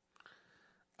drinks.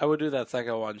 I would do that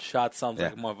second one. Shot sounds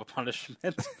like more of a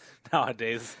punishment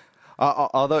nowadays.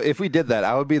 Although, if we did that,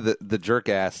 I would be the jerk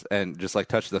ass and just like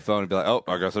touch the phone and be like, "Oh,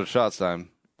 I guess it's shots time."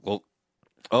 Well,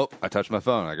 I touched my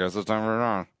phone. I guess it's time for it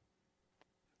on.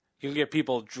 You can get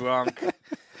people drunk.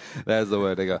 That is the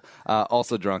way to go.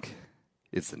 Also drunk.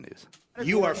 It's the news.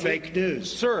 You are fake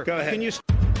news, sir. Go ahead.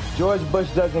 George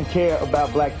Bush doesn't care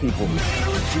about black people.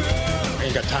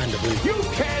 Ain't got time to believe. You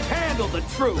can't handle the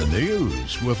truth. The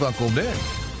news with Uncle Nick.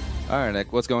 All right,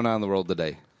 Nick. What's going on in the world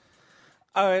today?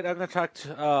 All right, I'm going to talk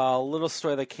to a little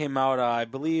story that came out, I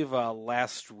believe,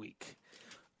 last week.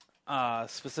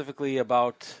 Specifically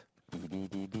about...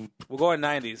 We're going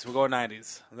 90s.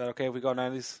 Is that okay if we go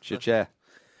 90s? Shit, yeah.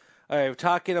 All right, we're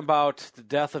talking about the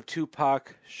death of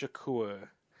Tupac Shakur.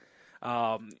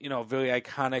 Very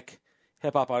iconic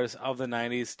hip-hop artist of the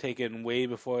 90s, taken way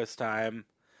before his time.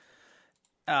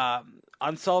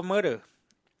 Unsolved murder.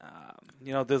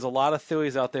 There's a lot of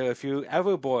theories out there. If you're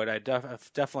ever bored, I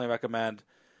definitely recommend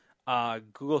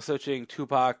Google searching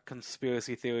Tupac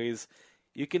conspiracy theories.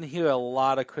 You can hear a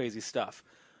lot of crazy stuff.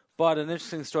 But an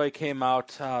interesting story came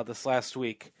out this last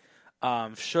week.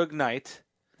 Suge Knight,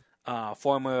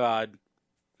 former, I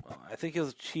think he was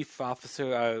a chief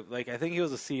officer, I think he was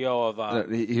the CEO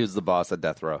of... he was the boss at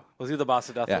Death Row. Was he the boss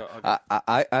at Death Row? Okay.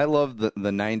 I love the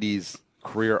 90s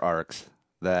career arcs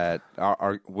that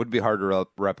would be hard to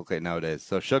replicate nowadays.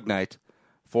 So Suge Knight,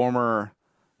 former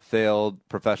failed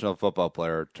professional football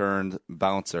player turned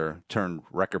bouncer turned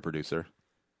record producer.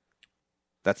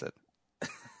 That's it.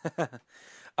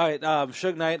 All right,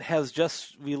 Suge Knight has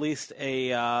just released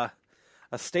a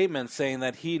statement saying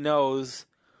that he knows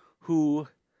who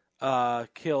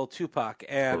killed Tupac,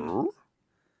 and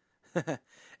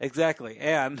exactly,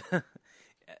 and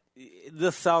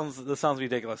this sounds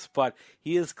ridiculous, but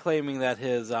he is claiming that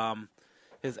his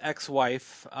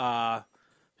ex-wife, Shahithra,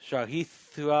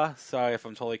 sorry if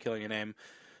I'm totally killing your name,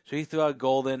 Shahithra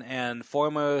Golden, and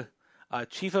former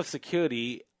chief of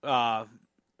security of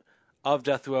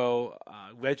Death Row,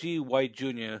 Reggie White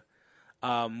Jr.,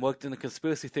 worked in a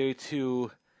conspiracy theory to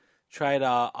try to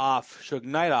off Suge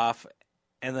Knight off,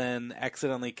 and then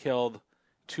accidentally killed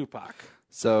Tupac.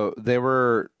 So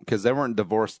because they weren't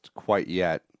divorced quite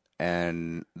yet,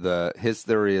 and his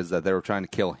theory is that they were trying to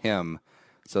kill him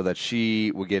so that she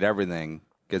would get everything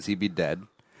because he'd be dead,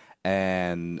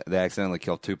 and they accidentally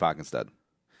killed Tupac instead.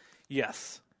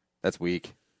 Yes. That's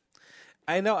weak.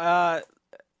 I know.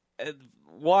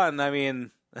 One, I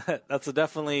mean, that's a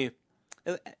definitely.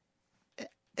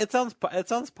 It sounds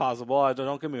possible.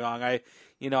 Don't get me wrong.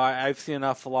 I've seen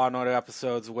enough Law and Order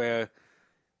episodes where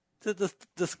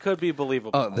this could be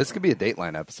believable. Oh, this could be a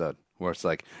Dateline episode where it's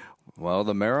like, well,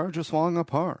 the marriage was falling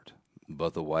apart,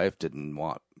 but the wife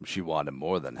she wanted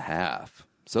more than half.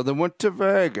 So they went to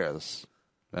Vegas,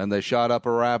 and they shot up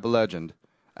a rap legend,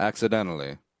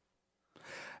 accidentally.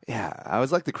 Yeah, I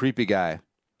was like the creepy guy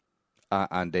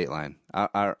on Dateline.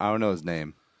 I don't know his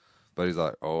name, but he's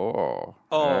like,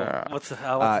 yeah. What's the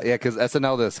hell? Yeah, because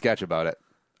SNL did a sketch about it.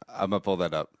 I'm going to pull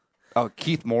that up. Oh,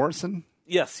 Keith Morrison?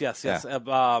 Yes. Yeah. Who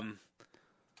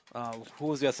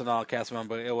was the SNL cast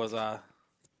member? It was not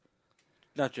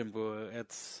Jim Brewer.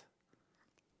 It's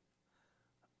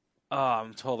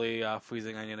I'm totally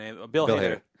freezing on your name. Bill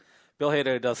Hader. Bill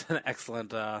Hader does an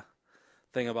excellent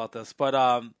thing about this. But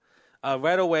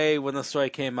right away when the story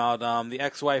came out, the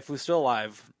ex-wife, who's still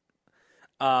alive,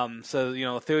 so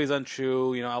the theory's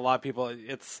untrue. A lot of people,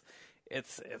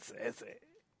 it's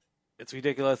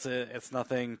ridiculous. It's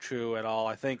nothing true at all.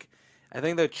 I think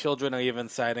their children are even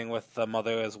siding with the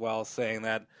mother as well, saying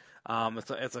that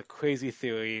it's a crazy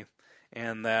theory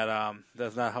and that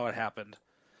that's not how it happened.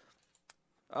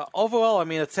 Overall, I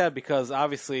mean, it's sad because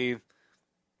obviously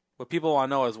what people want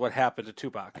to know is what happened to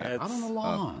Tupac. Out on the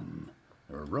lawn,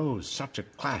 there arose such a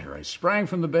clatter. I sprang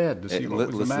from the bed to see what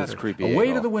was the matter.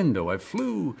 Away to the window, I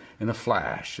flew in a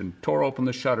flash and tore open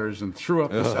the shutters and threw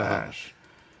up the sash.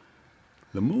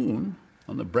 The moon,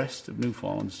 on the breast of new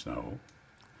fallen snow,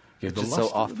 It's just so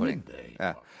off-putting.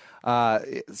 Yeah.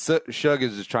 So Suge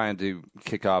is just trying to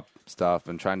kick up stuff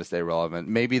and trying to stay relevant.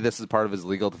 Maybe this is part of his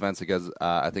legal defense because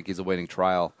I think he's awaiting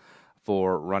trial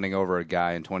for running over a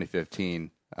guy in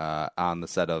 2015 on the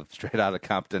set of Straight Outta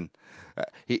Compton.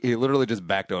 He literally just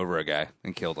backed over a guy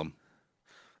and killed him.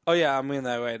 Oh, yeah, I'm in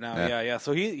that right now. Yeah.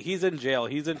 So he's in jail.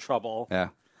 He's in trouble. Yeah.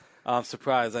 I'm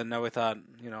surprised. I never thought,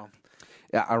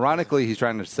 Yeah, ironically, he's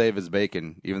trying to save his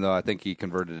bacon, even though I think he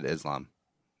converted to Islam.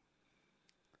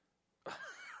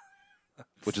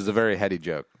 Which is a very heady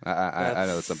joke. I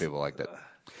know that some people liked it.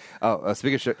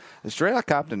 Speaking of Straight Outta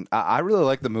Compton, I really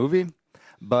like the movie,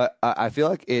 but I feel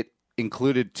like it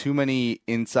included too many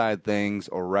inside things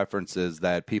or references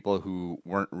that people who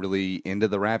weren't really into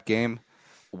the rap game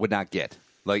would not get.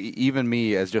 Like even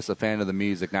me, as just a fan of the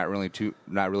music, not really too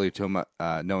knowing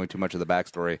too much of the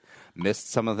backstory,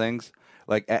 missed some of the things.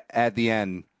 Like at the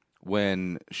end,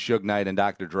 when Suge Knight and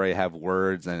Dr. Dre have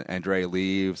words and Dre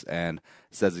leaves and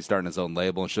says he's starting his own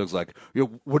label, and Suge's like, "Yo,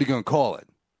 what are you going to call it?"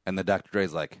 And then Dr.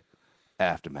 Dre's like,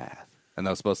 "Aftermath." And that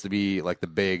was supposed to be like the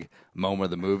big moment of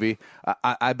the movie.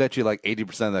 I bet you like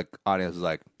 80% of the audience was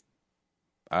like,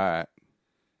 "All right,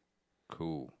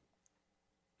 cool."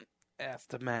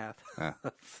 Aftermath. Yeah.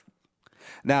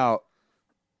 Now,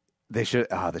 they should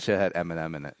have had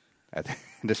Eminem in it.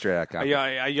 The Straight Outta Compton.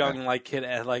 A young kid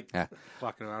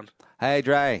walking around. Hey,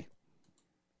 Dre.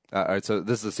 All right, so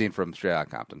this is a scene from Straight Outta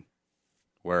Compton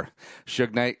where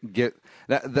Suge Knight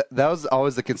that was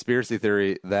always the conspiracy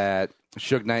theory that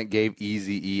Suge Knight gave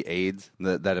Eazy-E AIDS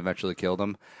that eventually killed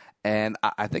him. And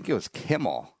I think it was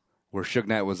Kimmel where Suge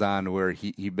Knight was on where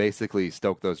he basically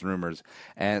stoked those rumors.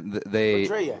 And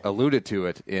they alluded to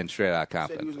it in Straight Outta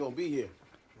Compton. Said he was going to be here.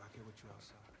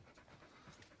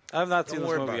 I have not seen this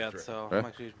movie yet, so I'm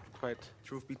actually quite...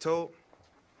 Truth be told,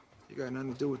 you got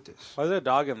nothing to do with this. Why is there a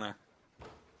dog in there?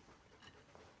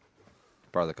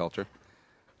 Part of the culture.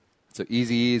 So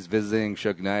Eazy-E is visiting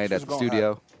Suge Knight at the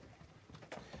studio.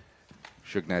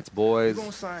 Suge Knight's boys. We're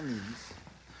going to sign these,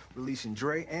 releasing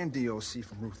Dre and DOC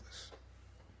from Ruthless.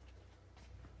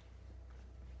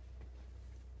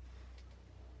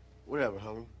 Whatever,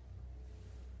 homie.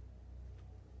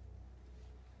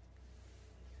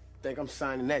 Think I'm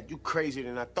signing that? You crazier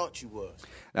than I thought you was.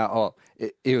 Now,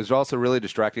 it was also really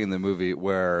distracting in the movie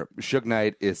where Suge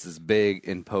Knight is this big,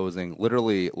 imposing,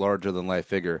 literally larger-than-life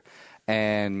figure,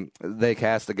 and they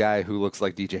cast a guy who looks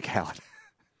like DJ Khaled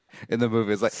in the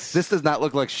movie. It's like, this does not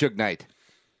look like Suge Knight.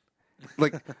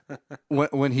 Like,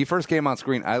 when he first came on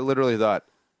screen, I literally thought,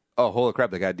 oh, holy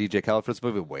crap, they got DJ Khaled for this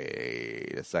movie?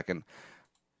 Wait a second.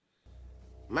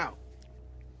 I'm out.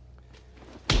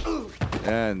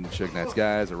 And Suge Knight's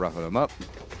guys are roughing him up.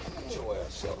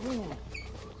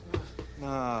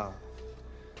 Nah.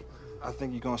 I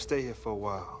think you're gonna stay here for a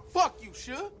while. Fuck you,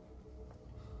 Suge.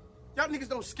 Y'all niggas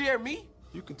don't scare me.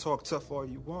 You can talk tough all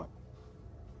you want,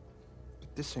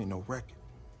 but this ain't no record.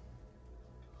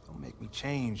 Don't make me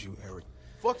change you, Eric.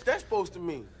 Fuck's that supposed to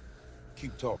mean?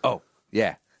 Keep talking. Oh,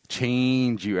 yeah.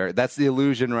 Change you, Eric. That's the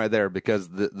illusion right there, because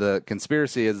the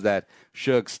conspiracy is that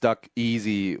Suge stuck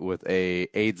Eazy with a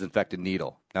AIDS-infected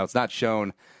needle. Now, it's not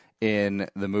shown in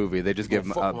the movie. They just give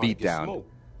him a beat down.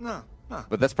 Nah.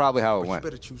 But that's probably how it went. You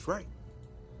better choose right.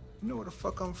 You know where the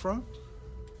fuck I'm from?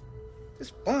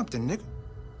 It's Compton, nigga.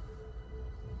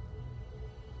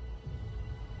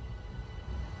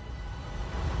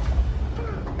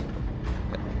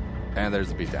 And there's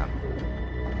the beat down.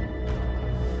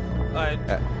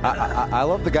 I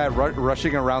love the guy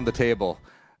rushing around the table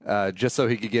just so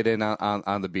he could get in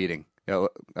on the beating. Hold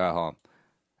on.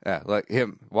 Yeah, like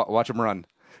him. Watch him run.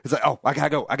 He's like, oh, I gotta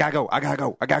go.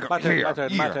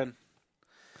 My turn.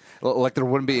 Like there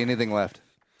wouldn't be anything left.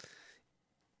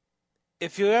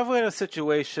 If you're ever in a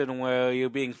situation where you're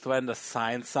being threatened to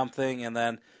sign something and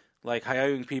then like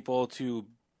hiring people to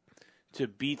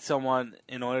beat someone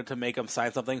in order to make them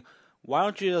sign something, why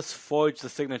don't you just forge the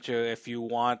signature if you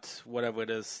want whatever it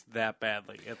is that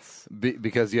badly? It's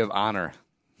because you have honor.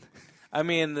 I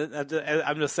mean,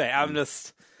 I'm just saying. I'm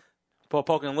just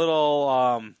poking a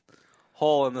little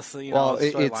hole in this. Well,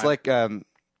 it's like a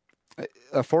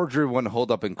forgery wouldn't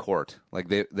hold up in court. Like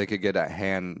they could get a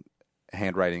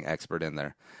handwriting expert in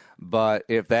there, but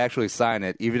if they actually sign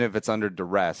it, even if it's under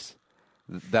duress,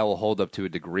 that will hold up to a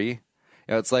degree.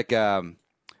 It's like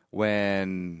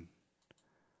when.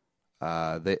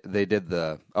 They did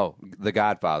the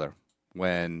Godfather,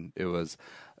 when it was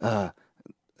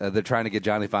they're trying to get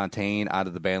Johnny Fontaine out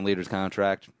of the band leader's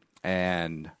contract,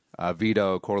 and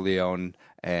Vito Corleone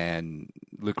and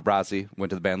Luca Brasi went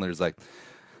to the band leaders like,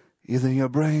 either your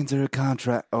brains or your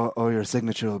contract or your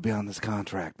signature will be on this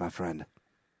contract, my friend.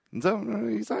 And so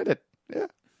he signed it. Yeah.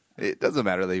 It doesn't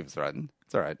matter that he was threatened.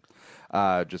 It's all right.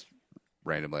 Just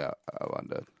randomly, I wanted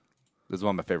to. This is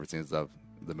one of my favorite scenes of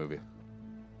the movie.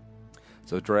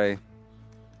 So Dre,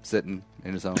 sitting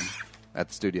in his home at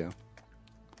the studio,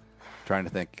 trying to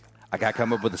think. I got to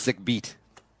come up with a sick beat.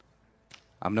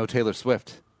 I'm no Taylor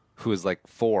Swift, who is like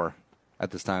 4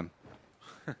 at this time.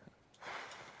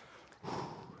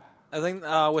 I think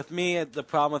with me, the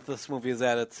problem with this movie is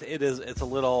that it's a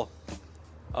little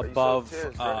above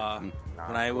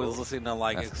when I was listening to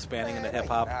like expanding into hip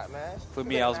hop. For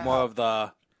me, I was more of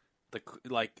the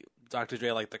like Dr.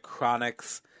 Dre, like the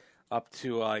Chronics, up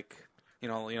to like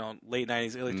late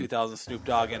 '90s, early 2000s Snoop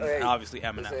Dogg, and obviously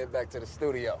Eminem. Say it back to the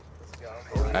studio.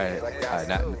 All right,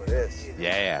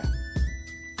 yeah.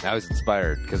 I was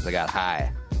inspired because I got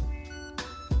high.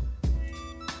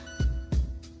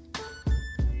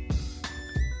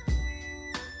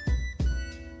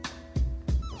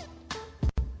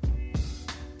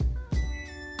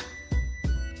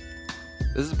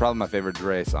 This is probably my favorite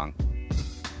Dre song.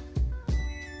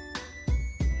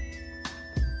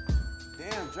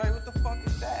 Damn, Dre, what the fuck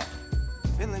is that?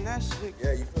 Feeling that shit?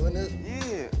 Yeah, you feeling this?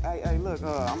 Yeah. Hey, look,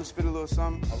 I'm gonna spit a little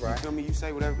something. All right. You feel me? You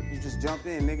say whatever. You just jump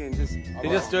in, nigga, and just.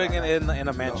 You're just doing it in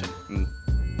a mansion.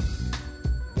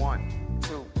 1,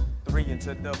 2, 3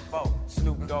 into the 4.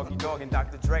 Snoop Doggy Dogg and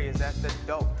Dr. Dre is at the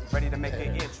door, ready to make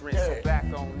an entrance. So back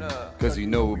on up. Cause you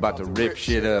know we're about to rip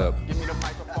shit up. Give me the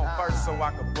microphone first so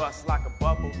I can bust like a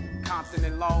bubble. Compton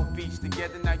and Long Beach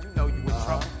together, now you know you in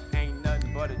trouble. Ain't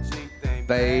nothing but a G thing,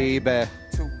 baby.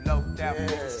 Too low, that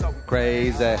was so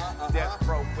crazy. Death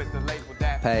Row with the label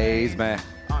that pays me.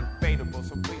 Unfadable,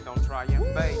 so please don't try and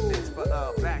fade this. But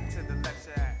back to the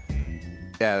lecture.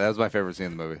 Yeah, that was my favorite scene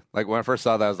in the movie. Like when I first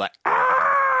saw that, I was like,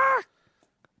 ah!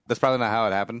 That's probably not how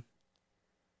it happened,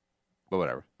 but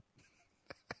whatever.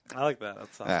 I like that.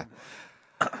 That's awesome.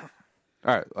 Yeah.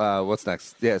 All right, what's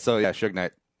next? Yeah, Suge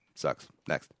Knight sucks.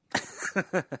 Next.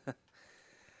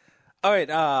 All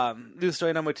right, news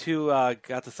story number 2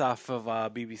 got this off of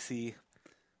BBC.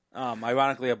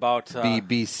 Ironically about...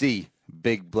 BBC,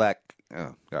 Big Black...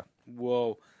 Oh, yeah.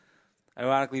 Whoa.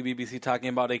 Ironically, BBC talking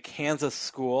about a Kansas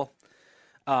school.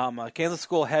 A Kansas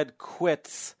school head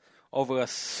quits over a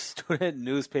student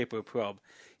newspaper probe.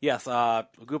 Yes, a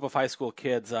group of high school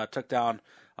kids took down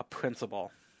a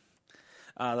principal.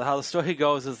 How the story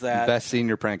goes is that... Best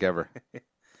senior prank ever.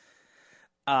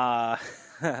 A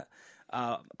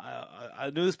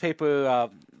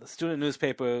student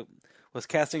newspaper was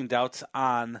casting doubts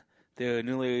on their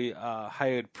newly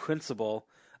hired principal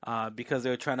because they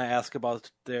were trying to ask about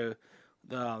the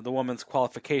woman's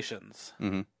qualifications.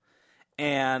 Mm-hmm.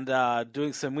 And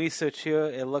doing some research here,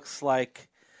 it looks like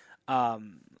let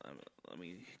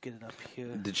me get it up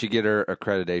here. Did she get her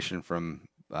accreditation from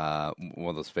one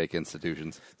of those fake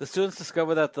institutions? The students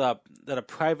discovered that that a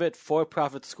private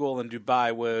for-profit school in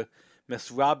Dubai, where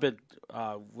Miss Robertson,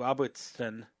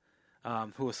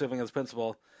 who was serving as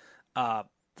principal,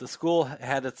 the school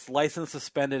had its license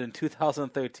suspended in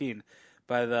 2013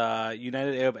 by the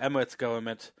United Arab Emirates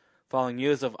government following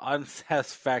years of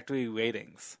unsatisfactory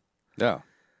ratings. Yeah,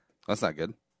 that's not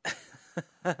good.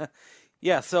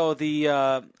 Yeah, so the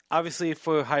obviously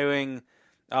for hiring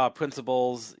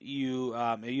principals, it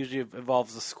usually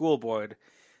involves the school board.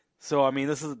 So I mean,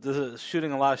 this is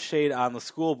shooting a lot of shade on the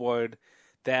school board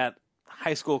that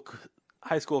high school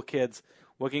kids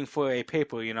working for a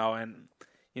paper, and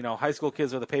high school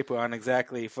kids with a paper aren't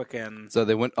exactly fucking. So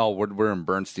they went all we're in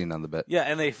Bernstein on the bit. Yeah,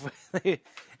 and the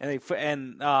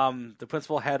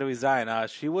principal had to resign.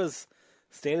 She was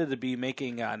stated to be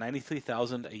making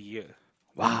 $93,000 a year.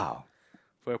 Wow,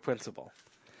 for a principal.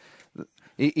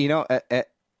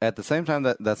 At the same time,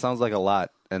 that sounds like a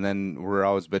lot, and then we're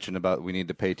always bitching about we need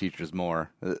to pay teachers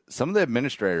more. Some of the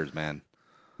administrators, man,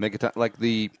 make it like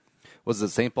was it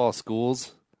St. Paul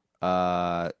Schools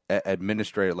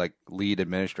administrator, like lead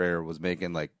administrator, was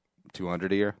making like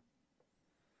 $200 a year.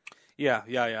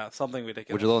 Yeah, something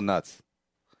ridiculous. Which is a little nuts.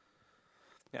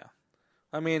 Yeah,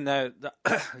 I mean,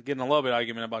 getting a little bit of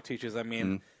argument about teachers. I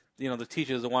mean, the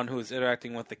teacher is the one who is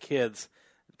interacting with the kids.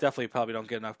 Definitely, probably don't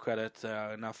get enough credit,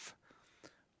 enough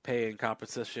pay and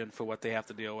compensation for what they have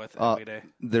to deal with every day.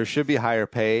 There should be higher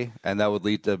pay, and that would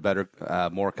lead to better,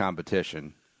 more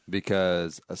competition.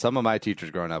 Because some of my teachers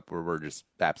growing up were just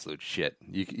absolute shit.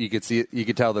 You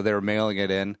could tell that they were mailing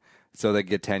it in so they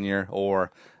get tenure,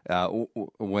 or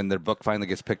when their book finally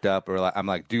gets picked up, or I'm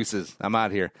like, deuces, I'm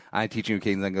out here. I ain't teaching you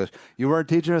kids English. You weren't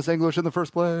teaching us English in the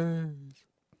first place.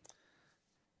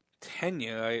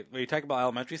 Tenure? Are you talking about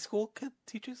elementary school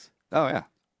teachers? Oh yeah.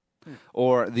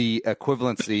 Or the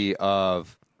equivalency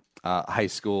of high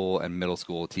school and middle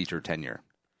school teacher tenure.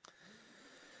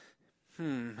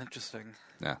 Interesting.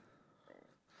 Yeah.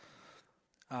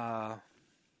 I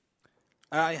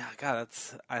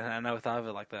never thought of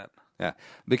it like that. Yeah,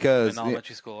 because in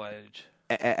elementary school age.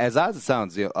 As odd as it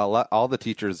sounds, all the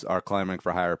teachers are clamoring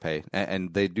for higher pay,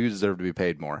 and they do deserve to be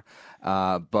paid more.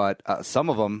 But some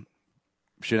of them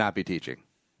should not be teaching.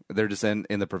 They're just in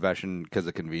the profession because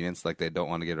of convenience, like they don't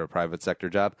want to get a private sector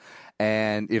job.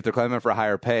 And if they're clamoring for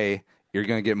higher pay, you're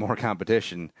going to get more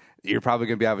competition. You're probably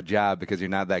going to be out of a job because you're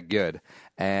not that good.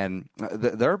 And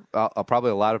there are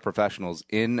probably a lot of professionals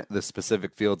in the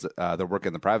specific fields that work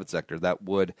in the private sector that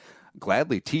would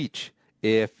gladly teach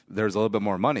if there's a little bit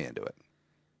more money into it.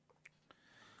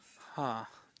 Huh.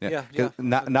 Yeah.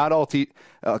 Not all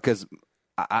because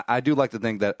I do like to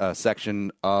think that a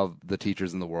section of the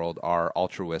teachers in the world are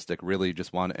altruistic, really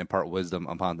just want to impart wisdom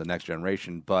upon the next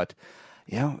generation. But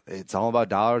it's all about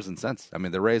dollars and cents. I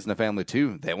mean, they're raising a family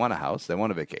too. They want a house. They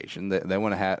want a vacation. They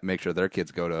want to make sure their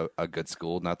kids go to a good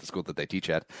school, not the school that they teach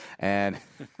at. And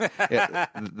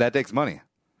that takes money.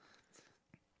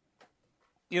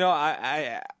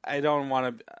 I don't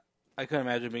want to. I couldn't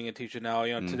imagine being a teacher now.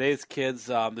 Today's kids,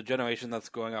 the generation that's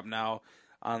growing up now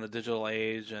on the digital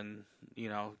age, and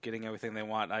getting everything they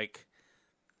want. Like,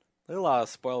 there's a lot of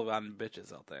spoiled rotten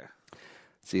bitches out there.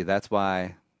 See, that's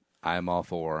why I'm all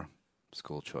for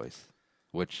school choice,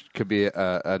 which could be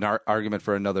an argument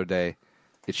for another day.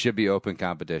 It should be open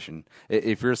competition.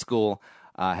 If your school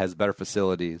has better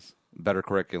facilities, better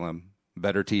curriculum,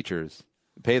 better teachers,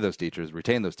 pay those teachers,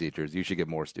 retain those teachers, you should get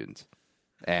more students.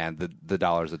 And the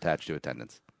dollars attached to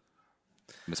attendance.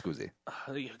 Miss Cusi.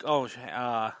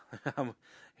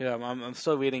 I'm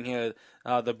still reading here.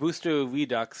 The Booster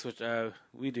Redux, which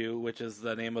which is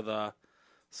the name of the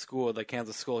school, the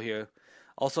Kansas school here,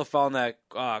 also found that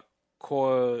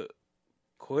Corellan's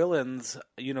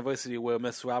University, where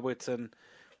Miss Robertson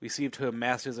received her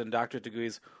master's and doctorate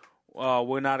degrees,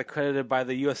 were not accredited by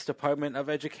the U.S. Department of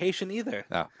Education either.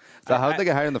 Oh. So how did they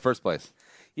get hired in the first place?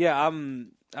 Yeah,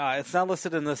 it's not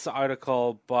listed in this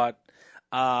article, but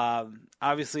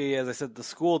obviously, as I said, the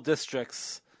school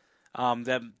districts,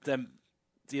 the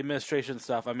administration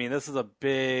stuff. I mean, this is a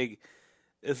big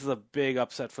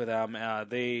upset for them.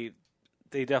 They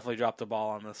definitely dropped the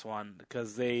ball on this one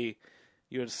because you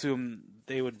would assume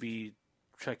they would be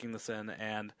checking this in,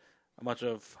 and a bunch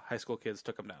of high school kids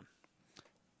took them down.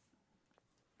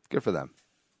 Good for them.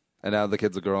 And now the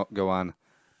kids will go on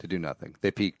to do nothing.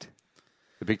 They peaked.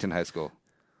 They peaked in high school.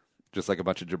 Just like a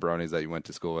bunch of jabronis that you went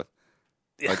to school with.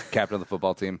 Like captain of the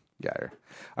football team. Yeah.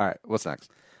 All right. What's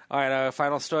next? All right. Our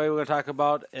final story we're going to talk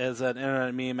about is an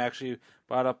internet meme actually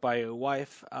brought up by your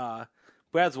wife,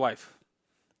 Brad's wife.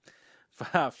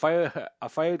 A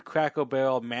fired Cracker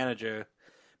Barrel manager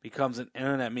becomes an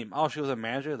internet meme. Oh, she was a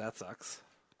manager? That sucks.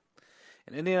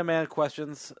 An Indiana man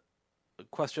question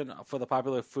for the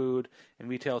popular food and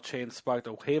retail chain sparked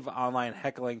a wave of online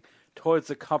heckling towards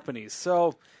the companies.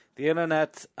 So the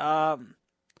internet, the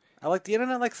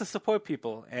internet likes to support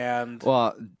people, and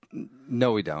well,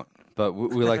 no, we don't. But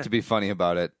we like to be funny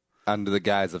about it under the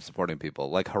guise of supporting people,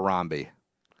 like Harambe.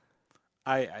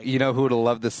 You know who would have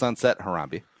loved this sunset?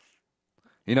 Harambe.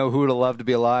 You know who would have loved to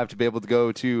be alive to be able to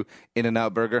go to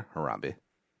In-N-Out Burger? Harambe.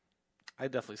 I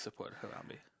definitely support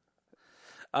Harambe.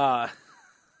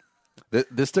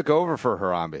 This took over for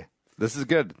Harambe. This is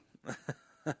good.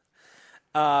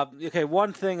 Okay,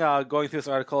 one thing going through this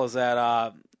article is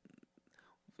that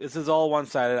this is all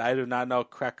one-sided. I do not know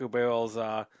Cracker Barrel's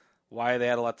why they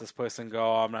had to let this person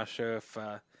go. I'm not sure if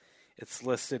it's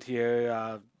listed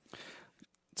here.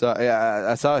 So yeah,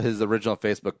 I saw his original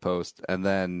Facebook post, and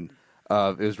then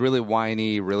it was really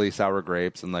whiny, really sour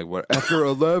grapes, and like what after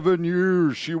 11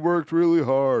 years she worked really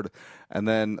hard. And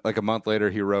then like a month later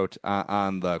he wrote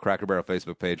on the Cracker Barrel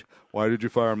Facebook page, "Why did you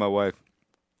fire my wife?"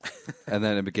 And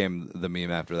then it became the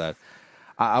meme after that.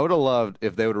 I would have loved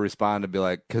if they would have responded and be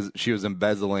like, because she was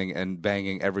embezzling and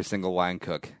banging every single line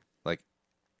cook, like,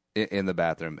 in the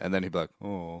bathroom. And then he'd be like,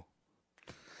 oh.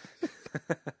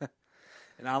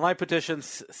 An online petition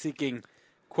seeking,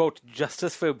 quote,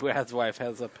 justice for Brad's wife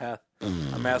has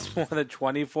amassed more than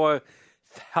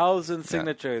 24,000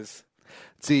 signatures. Yeah.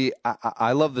 See,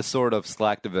 I love the sort of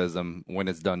slacktivism when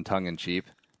it's done tongue-in-cheek.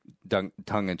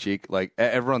 Like,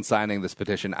 everyone's signing this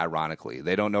petition ironically.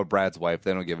 They don't know Brad's wife.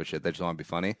 They don't give a shit. They just want to be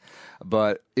funny.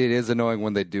 But it is annoying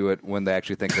when they do it when they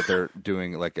actually think that they're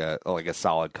doing like a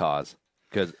solid cause,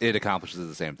 because it accomplishes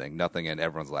the same thing. Nothing, and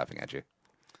everyone's laughing at you.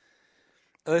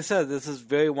 As I said, this is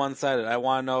very one-sided. I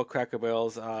want to know Cracker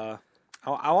Barrel's. I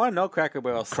want to know Cracker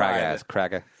Barrel's side.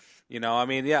 Cracker. You know, I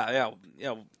mean, yeah.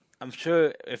 I'm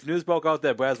sure if news broke out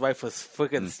that Brad's wife was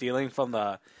freaking stealing from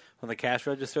the cash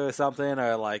register or something,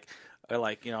 or like or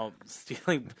like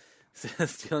stealing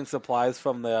supplies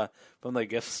from the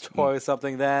gift store or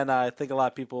something, then I think a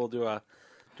lot of people will do a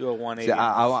 180. See,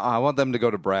 I want them to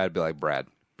go to Brad, be like, Brad,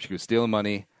 she was stealing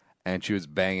money and she was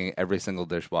banging every single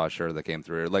dishwasher that came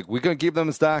through here. Like, we couldn't keep them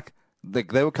in stock.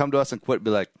 They would come to us and quit,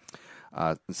 be like,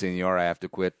 Senor, I have to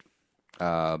quit.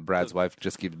 Brad's wife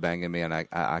just keeps banging me, and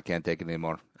I can't take it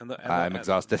anymore. I'm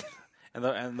exhausted.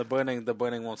 And the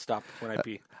burning won't stop when I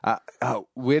pee.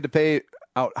 We had to pay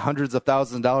out hundreds of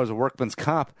thousands of dollars of workman's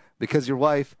comp because your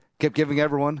wife kept giving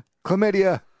everyone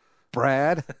chlamydia,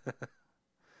 Brad.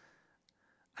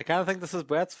 I kind of think this is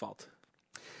Brad's fault.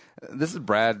 This is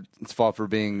Brad's fault for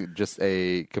being just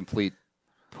a complete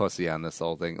pussy on this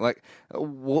whole thing. Like,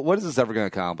 what is this ever going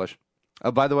to accomplish?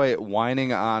 By the way,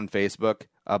 whining on Facebook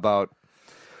about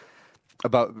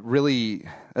really,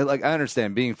 like, I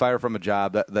understand being fired from a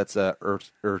job, that's a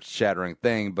earth-shattering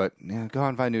thing, but go out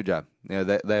and find a new job.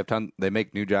 They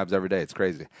make new jobs every day. It's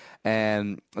crazy.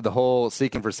 And the whole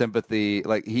seeking for sympathy,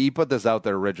 like, he put this out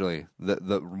there originally,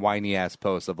 the whiny ass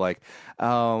post of like,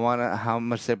 how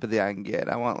much sympathy I can get.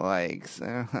 I want likes.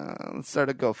 Let's start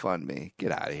a GoFundMe.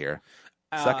 Get out of here.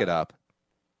 Suck it up.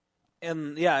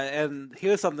 And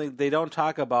here's something they don't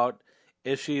talk about.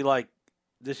 Did she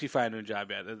find a new job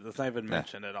yet? It's not even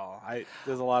mentioned at all.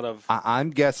 There's a lot of...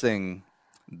 I'm guessing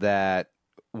that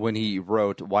when he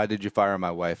wrote, "Why did you fire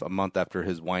my wife?" a month after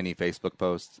his whiny Facebook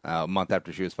post, a month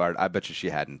after she was fired, I bet you she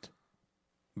hadn't.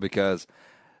 Because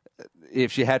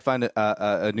if she had found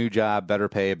a new job, better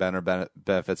pay, better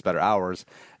benefits, better hours,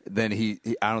 then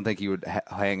I don't think he would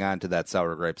hang on to that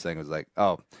sour grapes thing. It was like,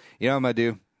 oh, you know what I'm going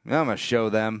to do? I'm going to show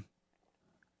them.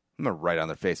 I'm going to write on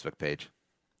their Facebook page.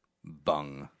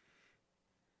 Bung.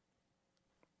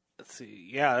 Let's see.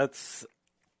 Yeah, that's...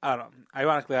 I don't know.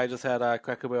 Ironically, I just had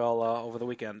Cracker Barrel over the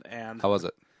weekend. And how was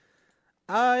it?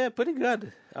 Yeah, pretty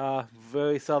good.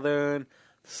 Very southern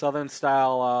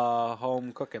style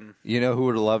home cooking. You know who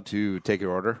would love to take your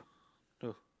order?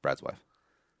 Who? Brad's wife.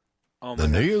 Oh, the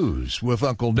news with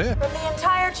Uncle Nick. From the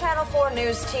entire Channel 4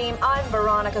 news team, I'm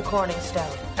Veronica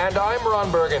Corningstone. And I'm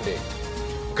Ron Burgundy.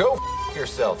 Go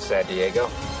yourself, San Diego.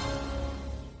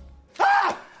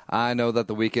 I know that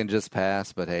the weekend just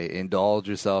passed, but hey, indulge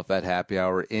yourself at happy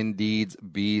hour. Indeed's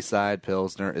B-Side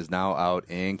Pilsner is now out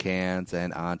in cans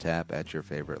and on tap at your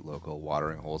favorite local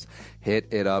watering holes. Hit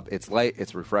it up. It's light,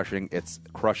 it's refreshing, it's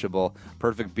crushable.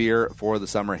 Perfect beer for the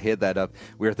summer. Hit that up.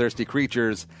 We are thirsty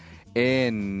creatures.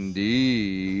 Indeed.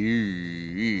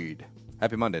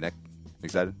 Happy Monday, Nick.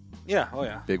 Excited? Yeah, oh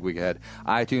yeah. Big week ahead.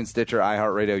 iTunes, Stitcher,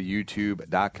 iHeartRadio,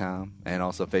 YouTube.com, and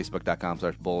also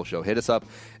Facebook.com/Bull Show. Hit us up.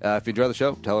 If you enjoy the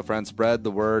show, tell a friend, spread the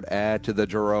word, add to the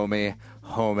Jerome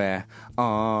Home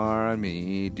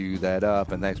Army. Do that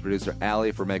up. And thanks, producer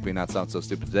Allie, for making me not sound so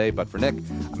stupid today. But for Nick,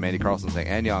 I'm Andy Carlson saying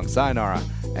Annyeong, sayonara,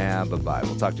 and bye-bye.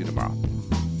 We'll talk to you tomorrow.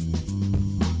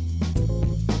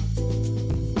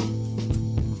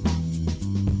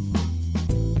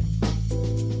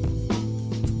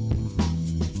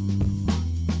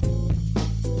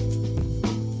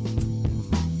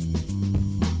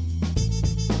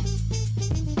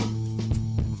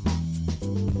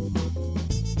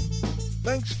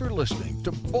 Thanks for listening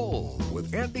to Bull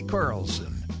with Andy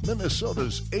Carlson,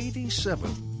 Minnesota's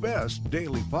 87th best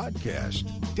daily podcast.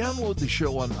 Download the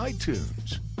show on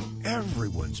iTunes.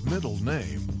 Everyone's middle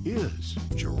name is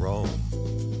Jerome.